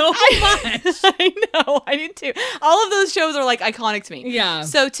so much. I know, I did too. All of those shows are like iconic to me. Yeah.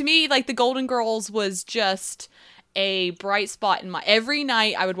 So to me, like the Golden Girls was just a bright spot in my every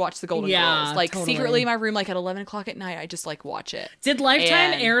night. I would watch the Golden Girls, like secretly in my room, like at 11 o'clock at night. I just like watch it. Did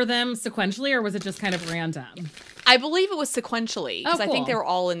Lifetime air them sequentially, or was it just kind of random? I believe it was sequentially, because I think they were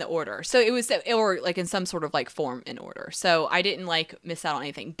all in the order. So it was, or like in some sort of like form in order. So I didn't like miss out on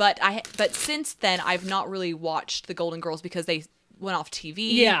anything. But since then, I've not really watched the Golden Girls because they went off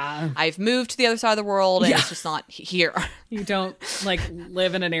TV. Yeah. I've moved to the other side of the world and it's just not here. You don't like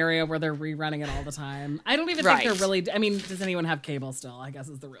live in an area where they're rerunning it all the time. I don't even think they're really, I mean, does anyone have cable still? I guess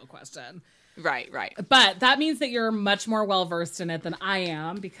is the real question. Right. But that means that you're much more well-versed in it than I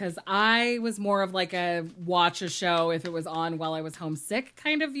am, because I was more of like a watch a show if it was on while I was homesick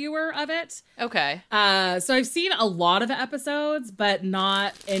kind of viewer of it. Okay. So I've seen a lot of the episodes, but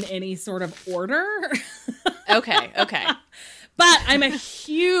not in any sort of order. Okay. But I'm a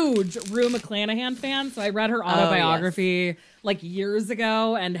huge Rue McClanahan fan, so I read her autobiography like years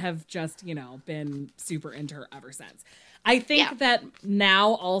ago and have just, been super into her ever since. I think that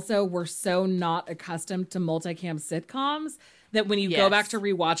now also we're so not accustomed to multicam sitcoms that when you go back to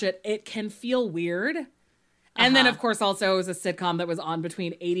rewatch it, it can feel weird. And then, of course, also it was a sitcom that was on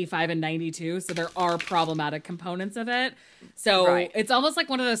between 85 and 92, so there are problematic components of it. So it's almost like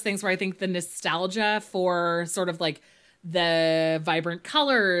one of those things where I think the nostalgia for sort of like the vibrant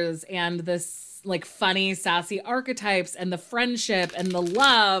colors and this like funny, sassy archetypes and the friendship and the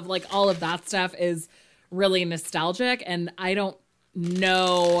love, like all of that stuff is really nostalgic. And I don't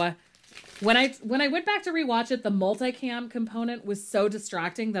know, when I went back to rewatch it, the multicam component was so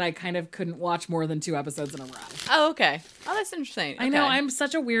distracting that I kind of couldn't watch more than 2 episodes in a row. Oh, okay. Oh, that's interesting. Okay. I know, I'm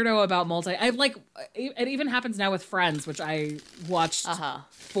such a weirdo about it even happens now with Friends, which I watched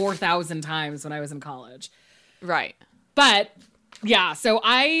 4,000 times when I was in college. Right. But yeah, so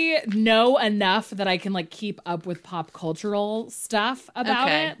I know enough that I can like keep up with pop cultural stuff about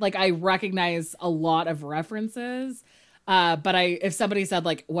it. Like I recognize a lot of references. But if somebody said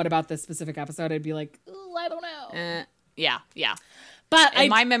like, what about this specific episode? I'd be like, ooh, I don't know. Yeah. But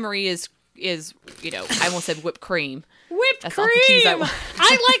my memory is, I almost said whipped cream. That's cream. Not the cheese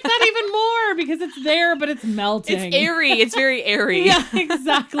I like that even more because it's there, but it's melting. It's airy. It's very airy. Yeah,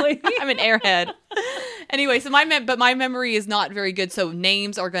 exactly. I'm an airhead. Anyway, so my memory is not very good, so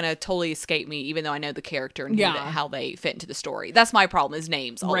names are going to totally escape me, even though I know the character and how they fit into the story. That's my problem, is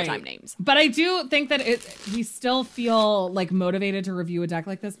names, all the time names. But I do think that we still feel like motivated to review a deck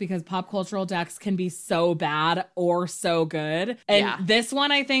like this because pop cultural decks can be so bad or so good. And this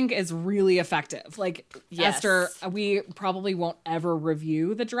one, I think, is really effective. Like, Esther, we probably won't ever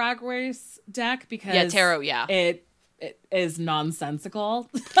review the Drag Race deck because tarot, it is nonsensical,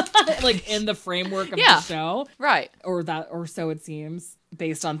 like in the framework of the show, right? Or so it seems,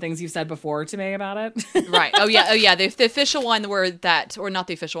 based on things you've said before to me about it. Right. Oh yeah. The official one, or not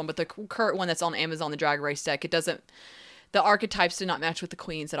the official one, but the current one that's on Amazon, the Drag Race deck. It doesn't. the archetypes did not match with the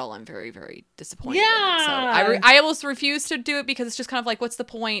queens at all. I'm very, very disappointed. Yeah. So I almost refuse to do it because it's just kind of like, what's the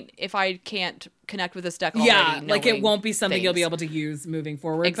point if I can't connect with this deck already? Yeah, like it won't be something you'll be able to use moving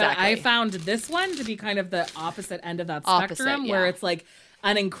forward. Exactly. But I found this one to be kind of the opposite end of that spectrum, where it's like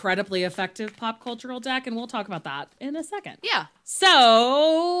an incredibly effective pop cultural deck, and we'll talk about that in a second. Yeah.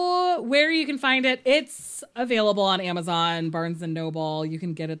 So, where you can find it, it's available on Amazon, Barnes & Noble. You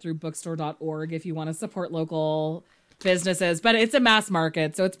can get it through bookstore.org if you want to support local businesses, but it's a mass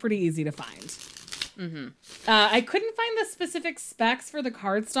market, so it's pretty easy to find. Mm-hmm. I couldn't find the specific specs for the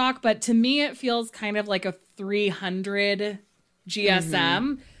cardstock, but to me it feels kind of like a 300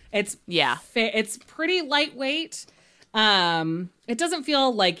 GSM. Mm-hmm. It's pretty lightweight. It doesn't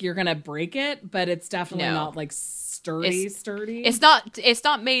feel like you're gonna break it, but it's definitely not like sturdy. It's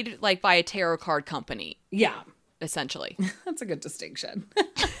not made like by a tarot card company. Yeah, essentially. That's a good distinction.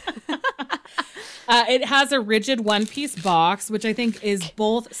 It has a rigid one-piece box, which I think is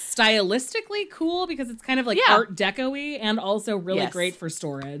both stylistically cool because it's kind of like Art Deco-y and also really great for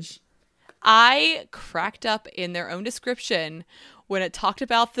storage. I cracked up in their own description when it talked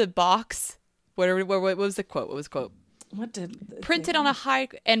about the box. What was the quote? What was the quote? What did printed on a high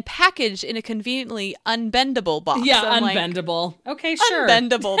and packaged in a conveniently unbendable box? Yeah, unbendable. Like, okay, sure.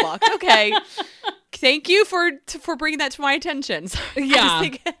 Unbendable box. Okay. Thank you for bringing that to my attention. Yeah.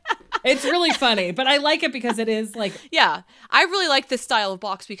 It's really funny, but I like it because it is like... Yeah, I really like this style of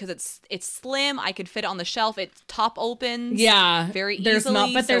box because it's slim. I could fit it on the shelf. It top opens very easily, there's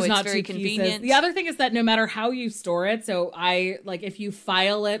not very convenient. Pieces. The other thing is that no matter how you store it, so if you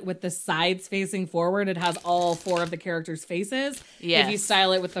file it with the sides facing forward, it has all 4 of the characters' faces. Yes. If you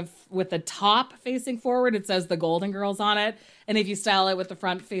style it with the top facing forward, it says the Golden Girls on it. And if you style it with the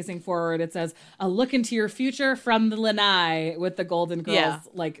front facing forward, it says a look into your future from the Lanai with the Golden Girls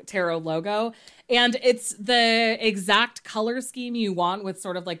like tarot logo. And it's the exact color scheme you want with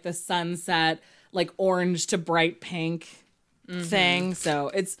sort of like the sunset, like orange to bright pink thing. So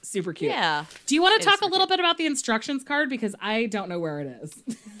it's super cute. Yeah. Do you want to talk a little bit about the instructions card? Because I don't know where it is.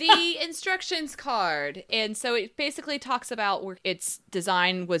 The instructions card. And so it basically talks about where its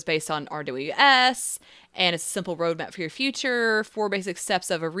design was based on RWS, and it's a simple roadmap for your future. 4 basic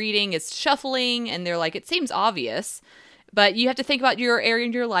steps of a reading is shuffling, and they're like, it seems obvious, but you have to think about your area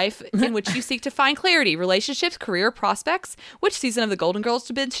in your life in which you seek to find clarity, relationships, career prospects, which season of the Golden Girls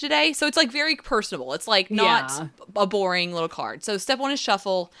to binge today. So it's like very personable. It's like not a boring little card. So step 1 is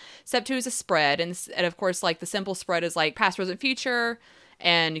shuffle. Step 2 is a spread. And of course, like the simple spread is like past, present, future.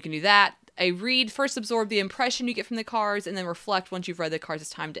 And you can do that. A read, first absorb the impression you get from the cards, and then reflect once you've read the cards.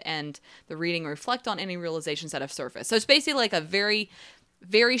 It's time to end the reading and reflect on any realizations that have surfaced. So it's basically like a very,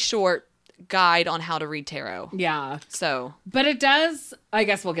 very short guide on how to read tarot. Yeah. So. But it does, I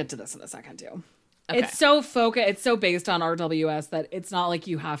guess we'll get to this in a second too. Okay. It's so based on RWS that it's not like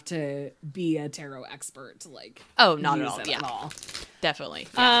you have to be a tarot expert to like not at all. At all. Definitely.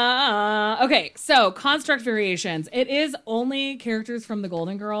 Yeah. Okay, so construct variations. It is only characters from the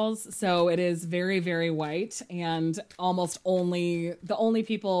Golden Girls, so it is very, very white, and almost only the only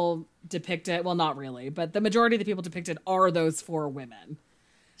people depicted, well, not really, but the majority of the people depicted are those 4 women.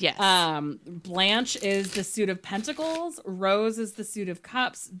 Yes. Blanche is the suit of pentacles, Rose is the suit of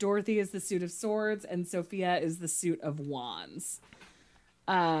cups, Dorothy is the suit of swords, and Sophia is the suit of wands.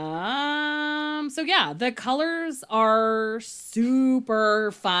 So yeah, the colors are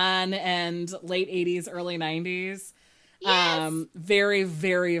super fun and late 80s, early 90s. Yes. Very,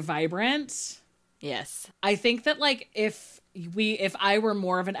 very vibrant. Yes. I think that like if I were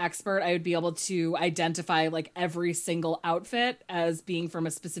more of an expert, I would be able to identify like every single outfit as being from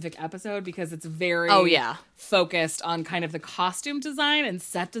a specific episode because it's very focused on kind of the costume design and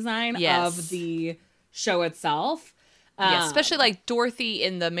set design of the show itself. Yeah, especially like Dorothy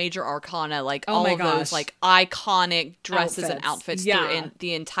in the Major Arcana, like all of those like iconic dresses and outfits in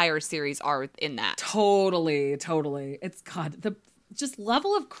the entire series are in that. Totally. It's the just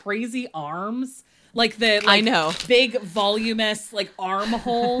level of crazy arms. Like the I know big voluminous like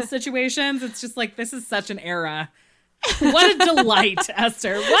armhole situations. It's just like this is such an era. What a delight,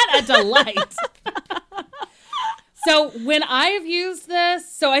 Esther. What a delight. So when I've used this,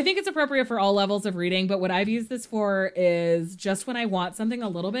 so I think it's appropriate for all levels of reading, but what I've used this for is just when I want something a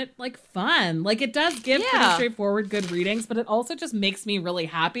little bit like fun. Like it does give pretty straightforward good readings, but it also just makes me really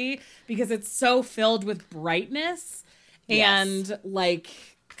happy because it's so filled with brightness and like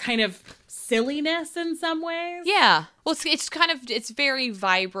kind of silliness in some ways. Yeah. Well, it's very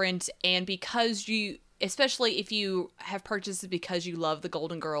vibrant, and because especially if you have purchased it because you love the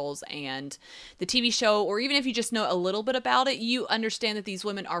Golden Girls and the TV show, or even if you just know a little bit about it, you understand that these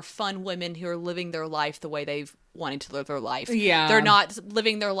women are fun women who are living their life the way they've wanting to live their life. Yeah. They're not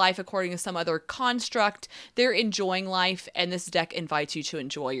living their life according to some other construct. They're enjoying life, and this deck invites you to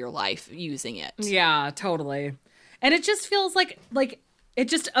enjoy your life using it. Yeah, totally. And it just feels like it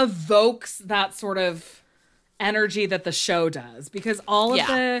just evokes that sort of energy that the show does, because all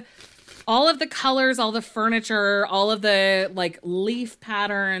of the colors, all the furniture, all of the like leaf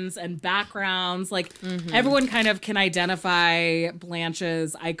patterns and backgrounds, like everyone kind of can identify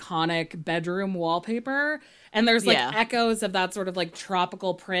Blanche's iconic bedroom wallpaper. And there's like echoes of that sort of like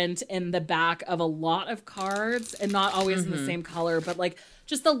tropical print in the back of a lot of cards, and not always in the same color, but like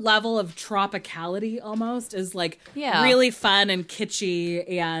just the level of tropicality almost is like really fun and kitschy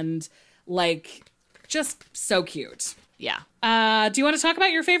and like just so cute. Yeah. Do you want to talk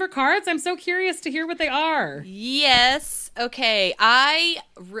about your favorite cards? I'm so curious to hear what they are. Yes. Okay. I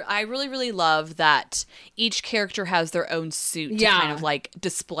really, really love that each character has their own suit to kind of like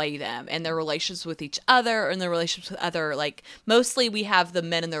display them and their relationships with each other and their relationships with other, like mostly we have the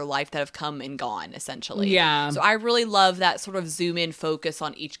men in their life that have come and gone essentially. Yeah. So I really love that sort of zoom in focus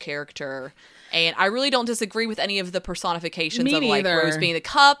on each character. And I really don't disagree with any of the personifications of like Rose being the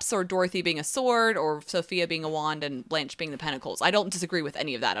cups or Dorothy being a sword or Sophia being a wand and Blanche being the pentacles. I don't disagree with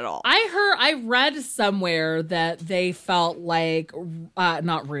any of that at all. I read somewhere that they felt like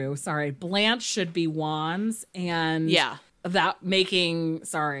Blanche should be wands, and that making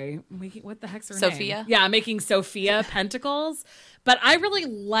what the heck's her Sophia? name? Yeah, making Sophia pentacles. But I really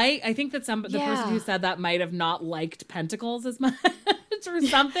I think that the person who said that might have not liked pentacles as much or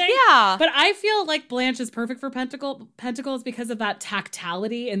something. Yeah. But I feel like Blanche is perfect for pentacles because of that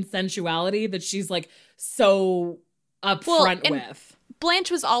tactility and sensuality that she's like so upfront with.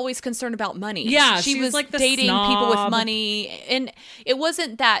 Blanche was always concerned about money. Yeah, she was like the dating snob. people with money, and it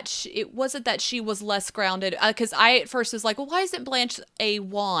wasn't that she was less grounded. Because I at first was like, well, why isn't Blanche a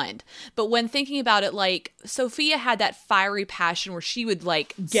wand? But when thinking about it, like Sophia had that fiery passion where she would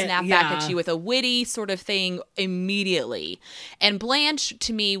like snap back at you with a witty sort of thing immediately, and Blanche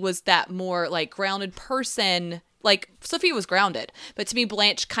to me was that more like grounded person. Like, Sophia was grounded, but to me,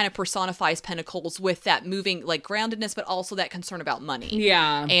 Blanche kind of personifies pentacles with that moving, like, groundedness, but also that concern about money.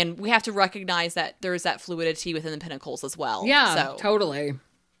 Yeah. And we have to recognize that there's that fluidity within the pentacles as well. Yeah, so, totally.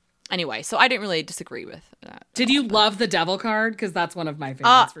 Anyway, so I didn't really disagree with that. Did you love the devil card? Because that's one of my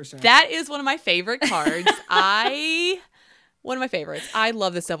favorites for sure. That is one of my favorite cards. One of my favorites. I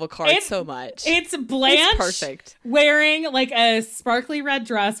love this devil card so much. It's Blanche perfect. Wearing like a sparkly red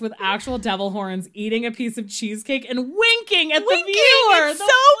dress with actual devil horns, eating a piece of cheesecake and winking at the viewer. It's so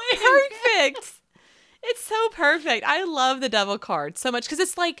perfect. It's so perfect. I love the devil card so much because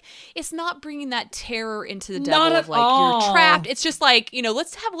it's like, it's not bringing that terror into the devil of like, you're trapped. It's just like,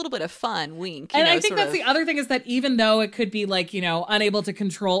 let's have a little bit of fun, wink. And I think that's the other thing is that even though it could be like, unable to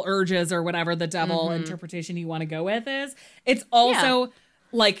control urges or whatever the devil interpretation you want to go with is, it's also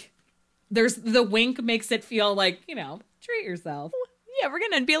like, there's the wink makes it feel like, treat yourself. Yeah, we're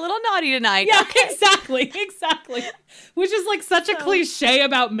going to be a little naughty tonight. Yeah, exactly. Which is like such a cliche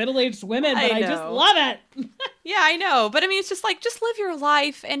about middle-aged women, but I just love it. Yeah, I know. But I mean, it's just like, just live your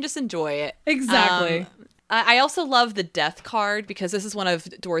life and just enjoy it. Exactly. I also love the death card because this is one of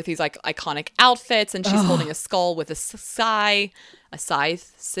Dorothy's like iconic outfits, and she's holding a skull with a scythe. I would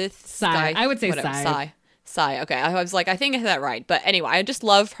say scythe. Sigh. Okay, I was like, I think I had that right. But anyway, I just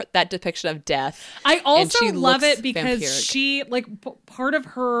love that depiction of death. I also love it because vampiric. She, like, part of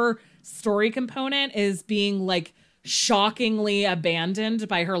her story component is being, like, shockingly abandoned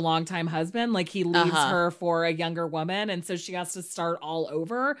by her longtime husband. Like, he leaves her for a younger woman, and so she has to start all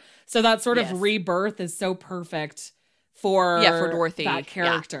over. So that sort of rebirth is so perfect for Dorothy. That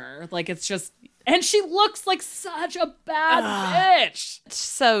character. Yeah. Like, it's just... And she looks like such a bad bitch.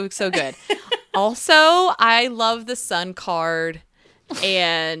 So good. Also, I love the sun card.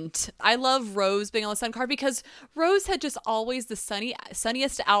 And I love Rose being on the sun card because Rose had just always the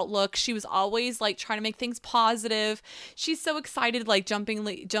sunniest outlook. She was always like trying to make things positive. She's so excited, like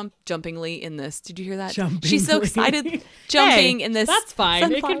jumpingly in this. Did you hear that? She's so excited jumping in this. That's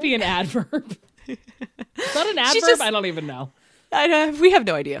fine. It could be an adverb. Is that an adverb? I don't even know. We have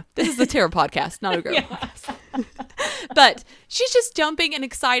no idea. This is the Tarot podcast, not a girl podcast. But she's just jumping and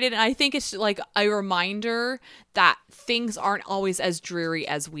excited, and I think it's like a reminder that things aren't always as dreary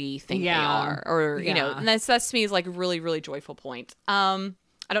as we think they are, or and that's to me is like a really, really joyful point. I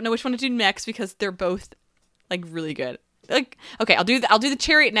don't know which one to do next because they're both like really good. Like, okay, I'll do the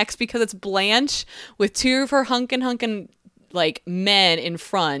Chariot next because it's Blanche with two of her hunkin' like men in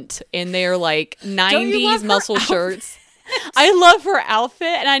front in their like 90s muscle shirts. I love her outfit,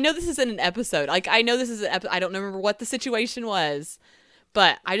 and I know this isn't an episode. Like, I know this is an episode. I don't remember what the situation was,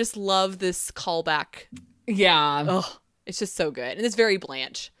 but I just love this callback Yeah. Oh, it's just so good. And it's very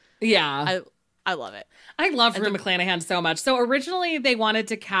Blanche. Yeah. I love it. I love Rue McClanahan so much. So originally they wanted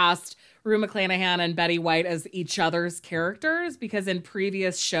to cast Rue McClanahan and Betty White as each other's characters because in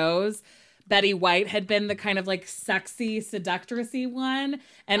previous shows, Betty White had been the kind of like sexy seductressy one,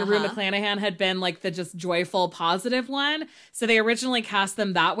 and Rue McClanahan had been like the just joyful, positive one. So they originally cast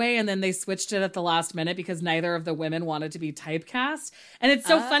them that way, and then they switched it at the last minute because neither of the women wanted to be typecast. And it's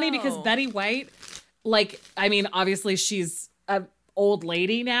so funny because Betty White, like, I mean, obviously she's a old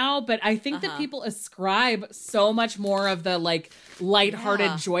lady now, but I think that people ascribe so much more of the like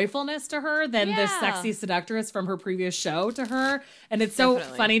lighthearted joyfulness to her than the sexy seductress from her previous show to her. And it's so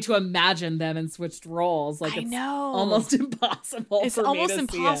funny to imagine them in switched roles. Like, it's almost impossible. It's almost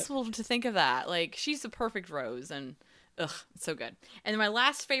impossible to think of that. Like, she's the perfect Rose, and ugh, it's so good. And my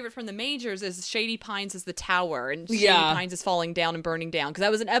last favorite from the majors is Shady Pines is the tower, and Shady Pines is falling down and burning down, because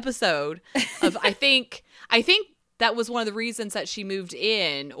that was an episode of I think that was one of the reasons that she moved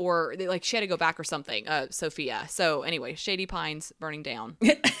in, or like she had to go back or something, Sophia. So anyway, Shady Pines burning down.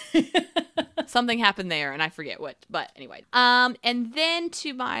 Something happened there, and I forget what. But anyway. And then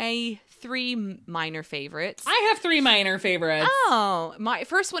to my 3 minor favorites. I have 3 minor favorites. Oh, my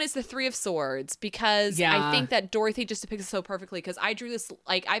first one is the Three of Swords, because I think that Dorothy just depicts it so perfectly, because I drew this,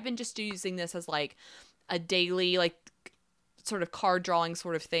 like, I've been just using this as like a daily, like, sort of card drawing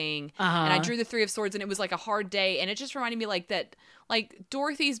sort of thing, and I drew the Three of Swords, and it was like a hard day, and it just reminded me like that, like,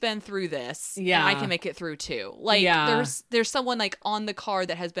 Dorothy's been through this, and I can make it through too. Like, there's someone like on the card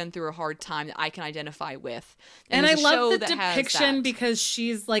that has been through a hard time that I can identify with, and I love the depiction because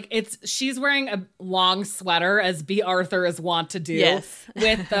she's like, she's wearing a long sweater, as B. Arthur is wont to do,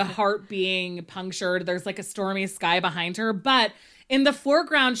 with the heart being punctured. There's like a stormy sky behind her, but in the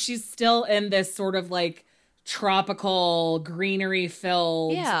foreground she's still in this sort of like tropical greenery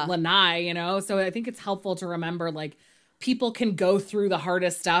filled lanai, you know? So I think it's helpful to remember, like, people can go through the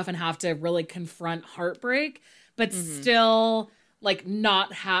hardest stuff and have to really confront heartbreak, but still like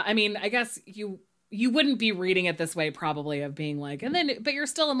not I mean, I guess you wouldn't be reading it this way probably, of being like, and then, but you're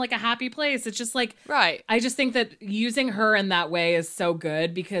still in like a happy place. It's just like, I just think that using her in that way is so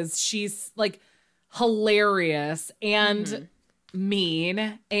good, because she's like hilarious and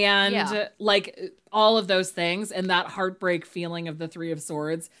mean and like all of those things, and that heartbreak feeling of the Three of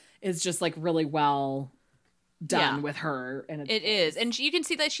Swords is just like really well done with her. And it is, and you can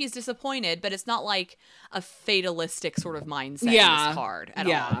see that she's disappointed, but it's not like a fatalistic sort of mindset in this card at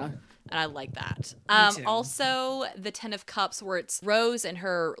all. And I like that. Also, the Ten of Cups, where it's Rose and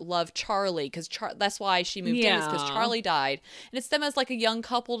her love Charlie, because that's why she moved in, is because Charlie died. And it's them as like a young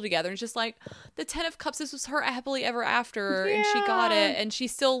couple together. And it's just like, the Ten of Cups, this was her happily ever after, and she got it. And she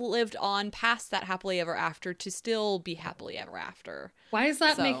still lived on past that happily ever after to still be happily ever after. Why is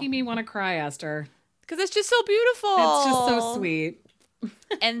that making me want to cry, Esther? Because it's just so beautiful. It's just so sweet.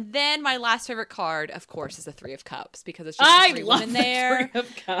 And then my last favorite card, of course, is the Three of Cups, because it's just the 3 women there. Three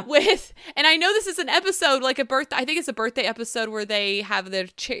of Cups. And I know this is an episode, like a birthday, I think it's a birthday episode where they have their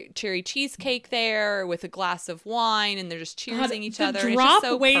cherry cheesecake there with a glass of wine, and they're just cheersing each other.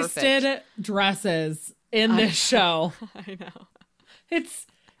 Drop-waisted dresses in this show. I know. It's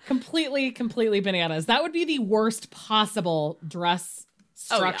completely bananas. That would be the worst possible dress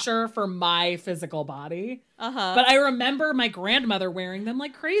structure for my physical body. But I remember my grandmother wearing them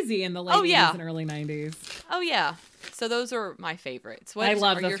like crazy in the late 80s and early 90s. Oh yeah. So those are my favorites. What I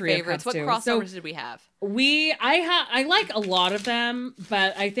love are the your Three favorites? Of Cups what too. crossovers did we have? I like a lot of them,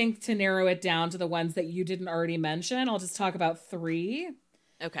 but I think to narrow it down to the ones that you didn't already mention, I'll just talk about 3.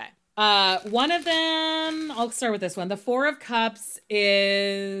 Okay. One of them, I'll start with this one. The Four of Cups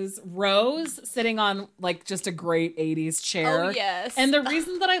is Rose sitting on like just a great 80s chair. Oh, yes. And the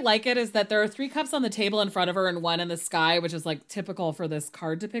reason that I like it is that there are 3 cups on the table in front of her and one in the sky, which is like typical for this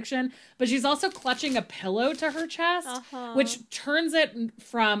card depiction. But she's also clutching a pillow to her chest, which turns it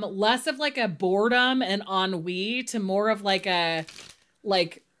from less of like a boredom and ennui to more of like a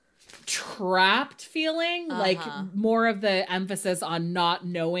trapped feeling, like more of the emphasis on not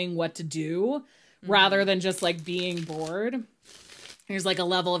knowing what to do rather than just like being bored. There's like a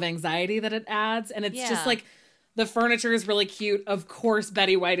level of anxiety that it adds, and it's just like the furniture is really cute. Of course,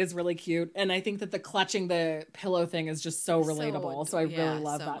 Betty White is really cute, and I think that the clutching the pillow thing is just so relatable. So I really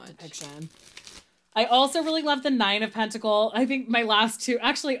love that depiction. I also really love the Nine of Pentacles. I think my last 2,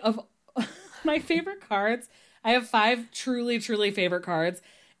 actually, of my favorite cards, I have 5 truly favorite cards.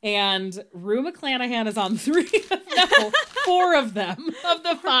 And Rue McClanahan is on 4 of them, of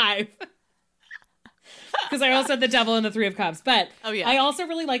the 5. Because I also had the Devil and the Three of Cups. But I also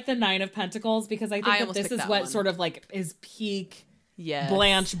really like the Nine of Pentacles, because I think that this is what sort of like is peak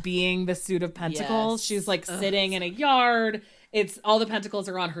Blanche being the suit of pentacles. She's like sitting in a yard. It's all the pentacles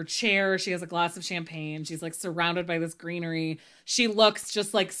are on her chair. She has a glass of champagne. She's like surrounded by this greenery. She looks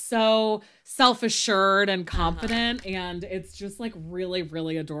just like so self-assured and confident. And it's just like really,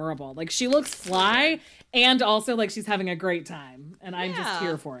 really adorable. Like she looks fly and also like she's having a great time. And I'm just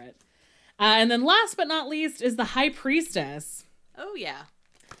here for it. And then last but not least is the High Priestess. Oh, yeah.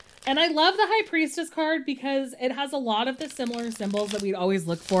 And I love the High Priestess card because it has a lot of the similar symbols that we'd always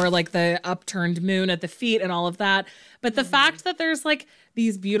look for, like the upturned moon at the feet and all of that. But the fact that there's like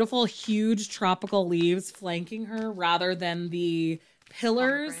these beautiful, huge tropical leaves flanking her rather than the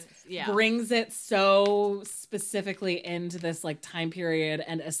pillars brings it so specifically into this like time period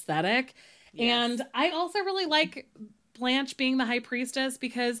and aesthetic. Yes. And I also really like Blanche being the High Priestess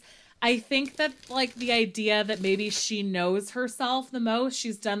because I think that like the idea that maybe she knows herself the most,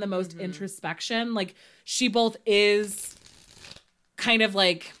 she's done the most introspection. Like she both is kind of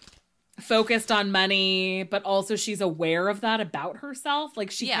like focused on money, but also she's aware of that about herself.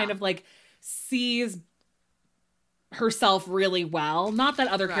 Like she kind of like sees herself really well. Not that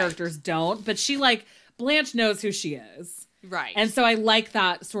other characters don't, but she like Blanche knows who she is. Right. And so I like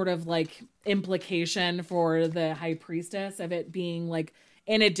that sort of like implication for the High Priestess of it being like,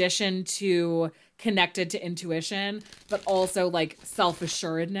 in addition to connected to intuition, but also like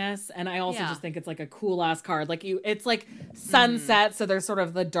self-assuredness. And I also just think it's like a cool ass card. Like it's like sunset. So there's sort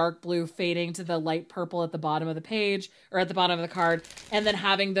of the dark blue fading to the light purple at the bottom of the page or at the bottom of the card. And then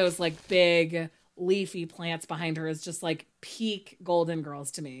having those like big leafy plants behind her is just like peak Golden Girls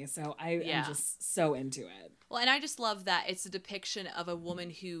to me. So I am just so into it. Well, and I just love that it's a depiction of a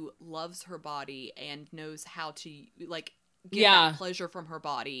woman who loves her body and knows how to like get that pleasure from her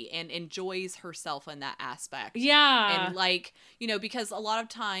body and enjoys herself in that aspect. Yeah. And like, you know, because a lot of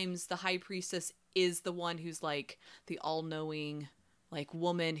times the High Priestess is the one who's like the all-knowing like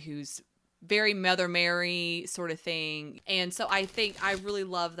woman who's very Mother Mary sort of thing. And so I think I really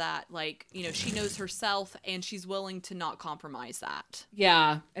love that, like, you know, she knows herself and she's willing to not compromise that.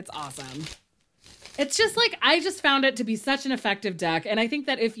 Yeah, it's awesome. It's just like, I just found it to be such an effective deck. And I think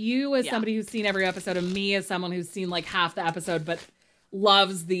that if you, as somebody who's seen every episode, and me as someone who's seen like half the episode, but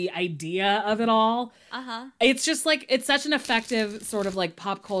loves the idea of it all, it's just like, it's such an effective sort of like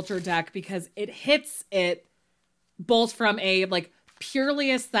pop culture deck because it hits it both from a like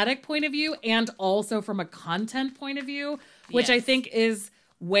purely aesthetic point of view and also from a content point of view, which I think is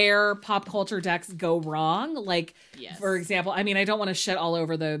where pop culture decks go wrong. Like, for example, I mean, I don't want to shit all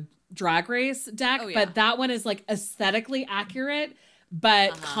over the Drag Race deck, but that one is like aesthetically accurate,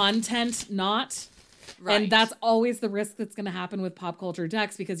 but content not. Right. And that's always the risk that's going to happen with pop culture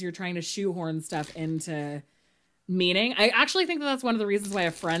decks because you're trying to shoehorn stuff into meaning. I actually think that that's one of the reasons why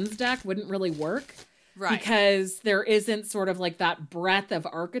a Friends deck wouldn't really work. Right. Because there isn't sort of like that breadth of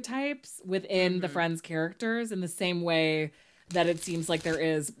archetypes within the Friends characters in the same way that it seems like there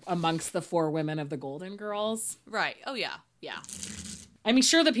is amongst the four women of the Golden Girls. Right. Oh, yeah. Yeah. I mean,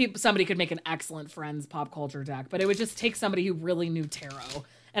 sure that somebody could make an excellent Friends pop culture deck, but it would just take somebody who really knew tarot.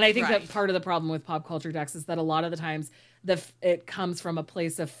 And I think that part of the problem with pop culture decks is that a lot of the times it comes from a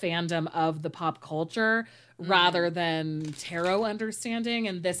place of fandom of the pop culture rather than tarot understanding.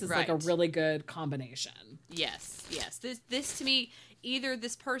 And this is like a really good combination. Yes. Yes. This to me, either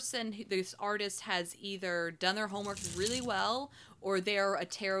this artist has either done their homework really well or they're a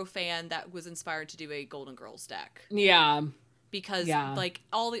tarot fan that was inspired to do a Golden Girls deck. Yeah. Because like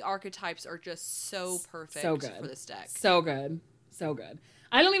all the archetypes are just so perfect for this deck. So good. So good.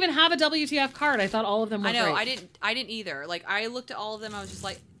 I don't even have a WTF card. I thought all of them were great. I didn't either. Like I looked at all of them, I was just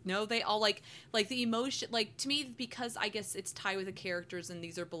like, no, they all like the emotion, like to me, because I guess it's tied with the characters and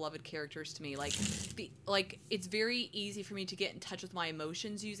these are beloved characters to me. Like it's very easy for me to get in touch with my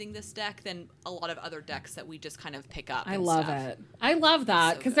emotions using this deck than a lot of other decks that we just kind of pick up. I love it. I love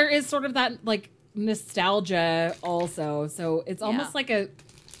that because there is sort of that like nostalgia also. So it's almost like a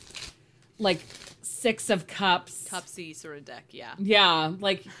Six of Cups. Cupsy sort of deck, yeah. Yeah,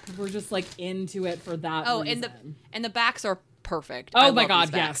 like we're just like into it for that reason. And the backs are perfect. Oh my god,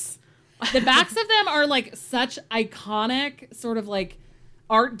 yes. The backs of them are like such iconic sort of like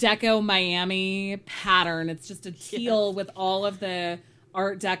Art Deco Miami pattern. It's just a teal with all of the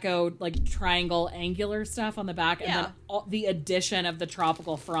Art Deco like triangle angular stuff on the back and then the addition of the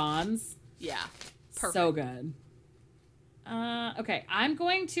tropical fronds. Yeah. Perfect. So good. Okay, I'm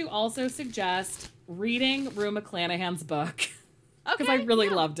going to also suggest reading Rue McClanahan's book. Because I really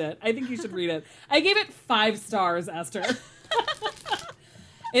loved it. I think you should read it. I gave it 5 stars, Esther.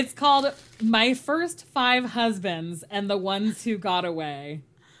 It's called My First 5 Husbands and the Ones Who Got Away.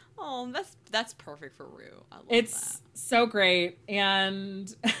 Oh, That's perfect for Rue. I love it's that. So great. And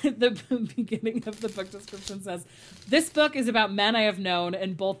the beginning of the book description says, "This book is about men I have known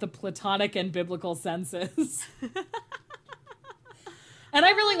in both the platonic and biblical senses." And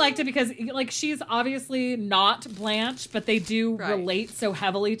I really liked it because, like, she's obviously not Blanche, but they do relate so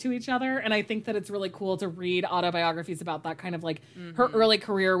heavily to each other. And I think that it's really cool to read autobiographies about that kind of, like, her early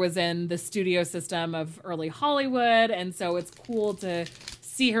career was in the studio system of early Hollywood. And so it's cool to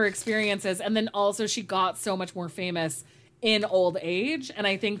see her experiences. And then also she got so much more famous in old age. And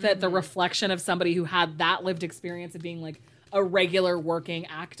I think that the reflection of somebody who had that lived experience of being, like, a regular working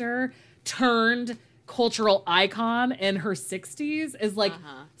actor turned cultural icon in her 60s is like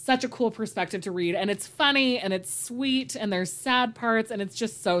such a cool perspective to read, and it's funny and it's sweet and there's sad parts and it's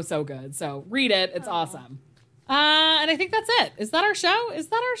just so good. So read it, it's awesome. And I think that's it. Is that our show?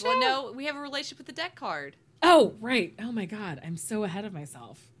 Well, no, we have a relationship with the deck card. Oh, right. Oh my god, I'm so ahead of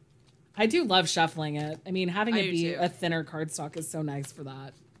myself. I do love shuffling it. I mean, having it be a thinner cardstock is so nice for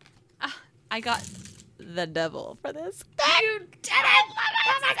that. I got the devil for this. You did it!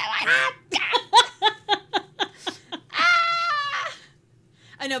 Oh my god!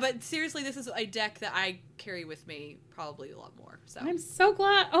 I know, but seriously, this is a deck that I carry with me probably a lot more. So I'm so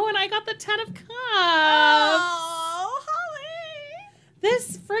glad. Oh, and I got the 10 of Cups. Oh, Holly!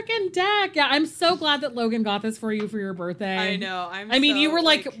 This freaking deck. Yeah, I'm so glad that Logan got this for you for your birthday. I know. I mean, you were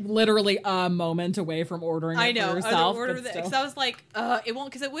like literally a moment away from ordering it for yourself. I ordered it because I was like, it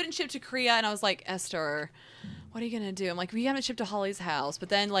won't, because it wouldn't ship to Korea, and I was like, Esther, what are you gonna do? I'm like, we haven't shipped to Holly's house, but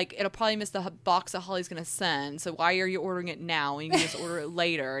then like it'll probably miss the box that Holly's gonna send. So why are you ordering it now? And you can just order it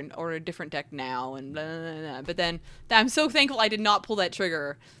later and order a different deck now. And blah, blah, blah. But then I'm so thankful I did not pull that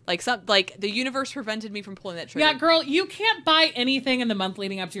trigger. Like the universe prevented me from pulling that trigger. Yeah, girl, you can't buy anything in the month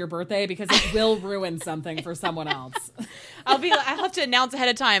leading up to your birthday because it will ruin something for someone else. I'll have to announce ahead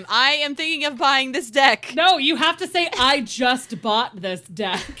of time. I am thinking of buying this deck. No, you have to say I just bought this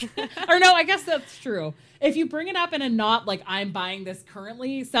deck. Or no, I guess that's true. If you bring it up in a not like I'm buying this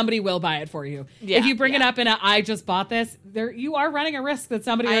currently, somebody will buy it for you. Yeah, if you bring it up in a I just bought this, you are running a risk that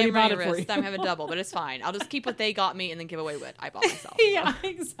somebody already bought it for you. I'm having a double, but it's fine. I'll just keep what they got me and then give away what I bought myself. Yeah,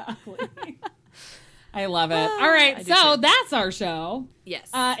 exactly. I love it. All right, so that's our show. Yes.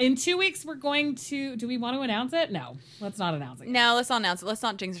 In 2 weeks, we're going to... Do we want to announce it? No, let's not announce it. No, let's not announce it. Let's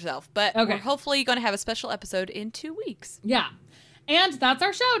not jinx yourself. But we're hopefully going to have a special episode in 2 weeks. Yeah. And that's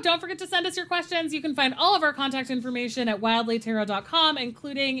our show. Don't forget to send us your questions. You can find all of our contact information at wildlytarot.com,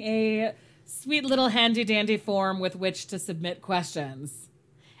 including a sweet little handy-dandy form with which to submit questions.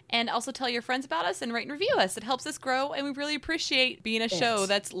 And also tell your friends about us and rate and review us. It helps us grow, and we really appreciate being a show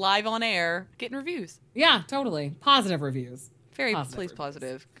that's live on air, getting reviews. Yeah, totally. Positive reviews. Very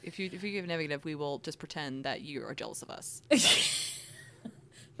positive. If you give negative, we will just pretend that you are jealous of us.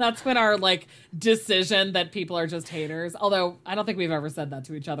 That's been our, like, decision that people are just haters. Although, I don't think we've ever said that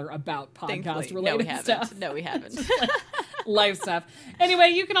to each other about podcast-related stuff. No, we haven't. Like, life stuff. Anyway,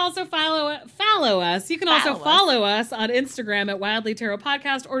 you can also follow us. You can also follow us on Instagram at Wildly Tarot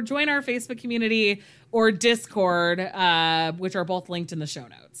Podcast, or join our Facebook community or Discord, which are both linked in the show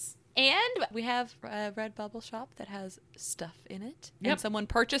notes. And we have a Redbubble shop that has stuff in it. Yep. And someone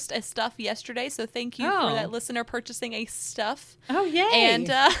purchased a stuff yesterday, so thank you for that listener purchasing a stuff. Oh, yay. And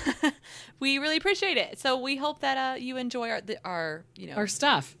we really appreciate it. So we hope that you enjoy our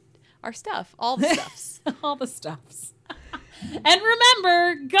stuff. Our stuff. All the stuffs. All the stuffs. And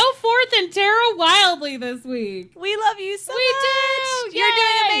remember, go forth and tarot wildly this week. We love you so much. We do. You're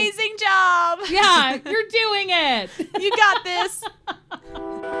doing an amazing job. Yeah, you're doing it. You got this.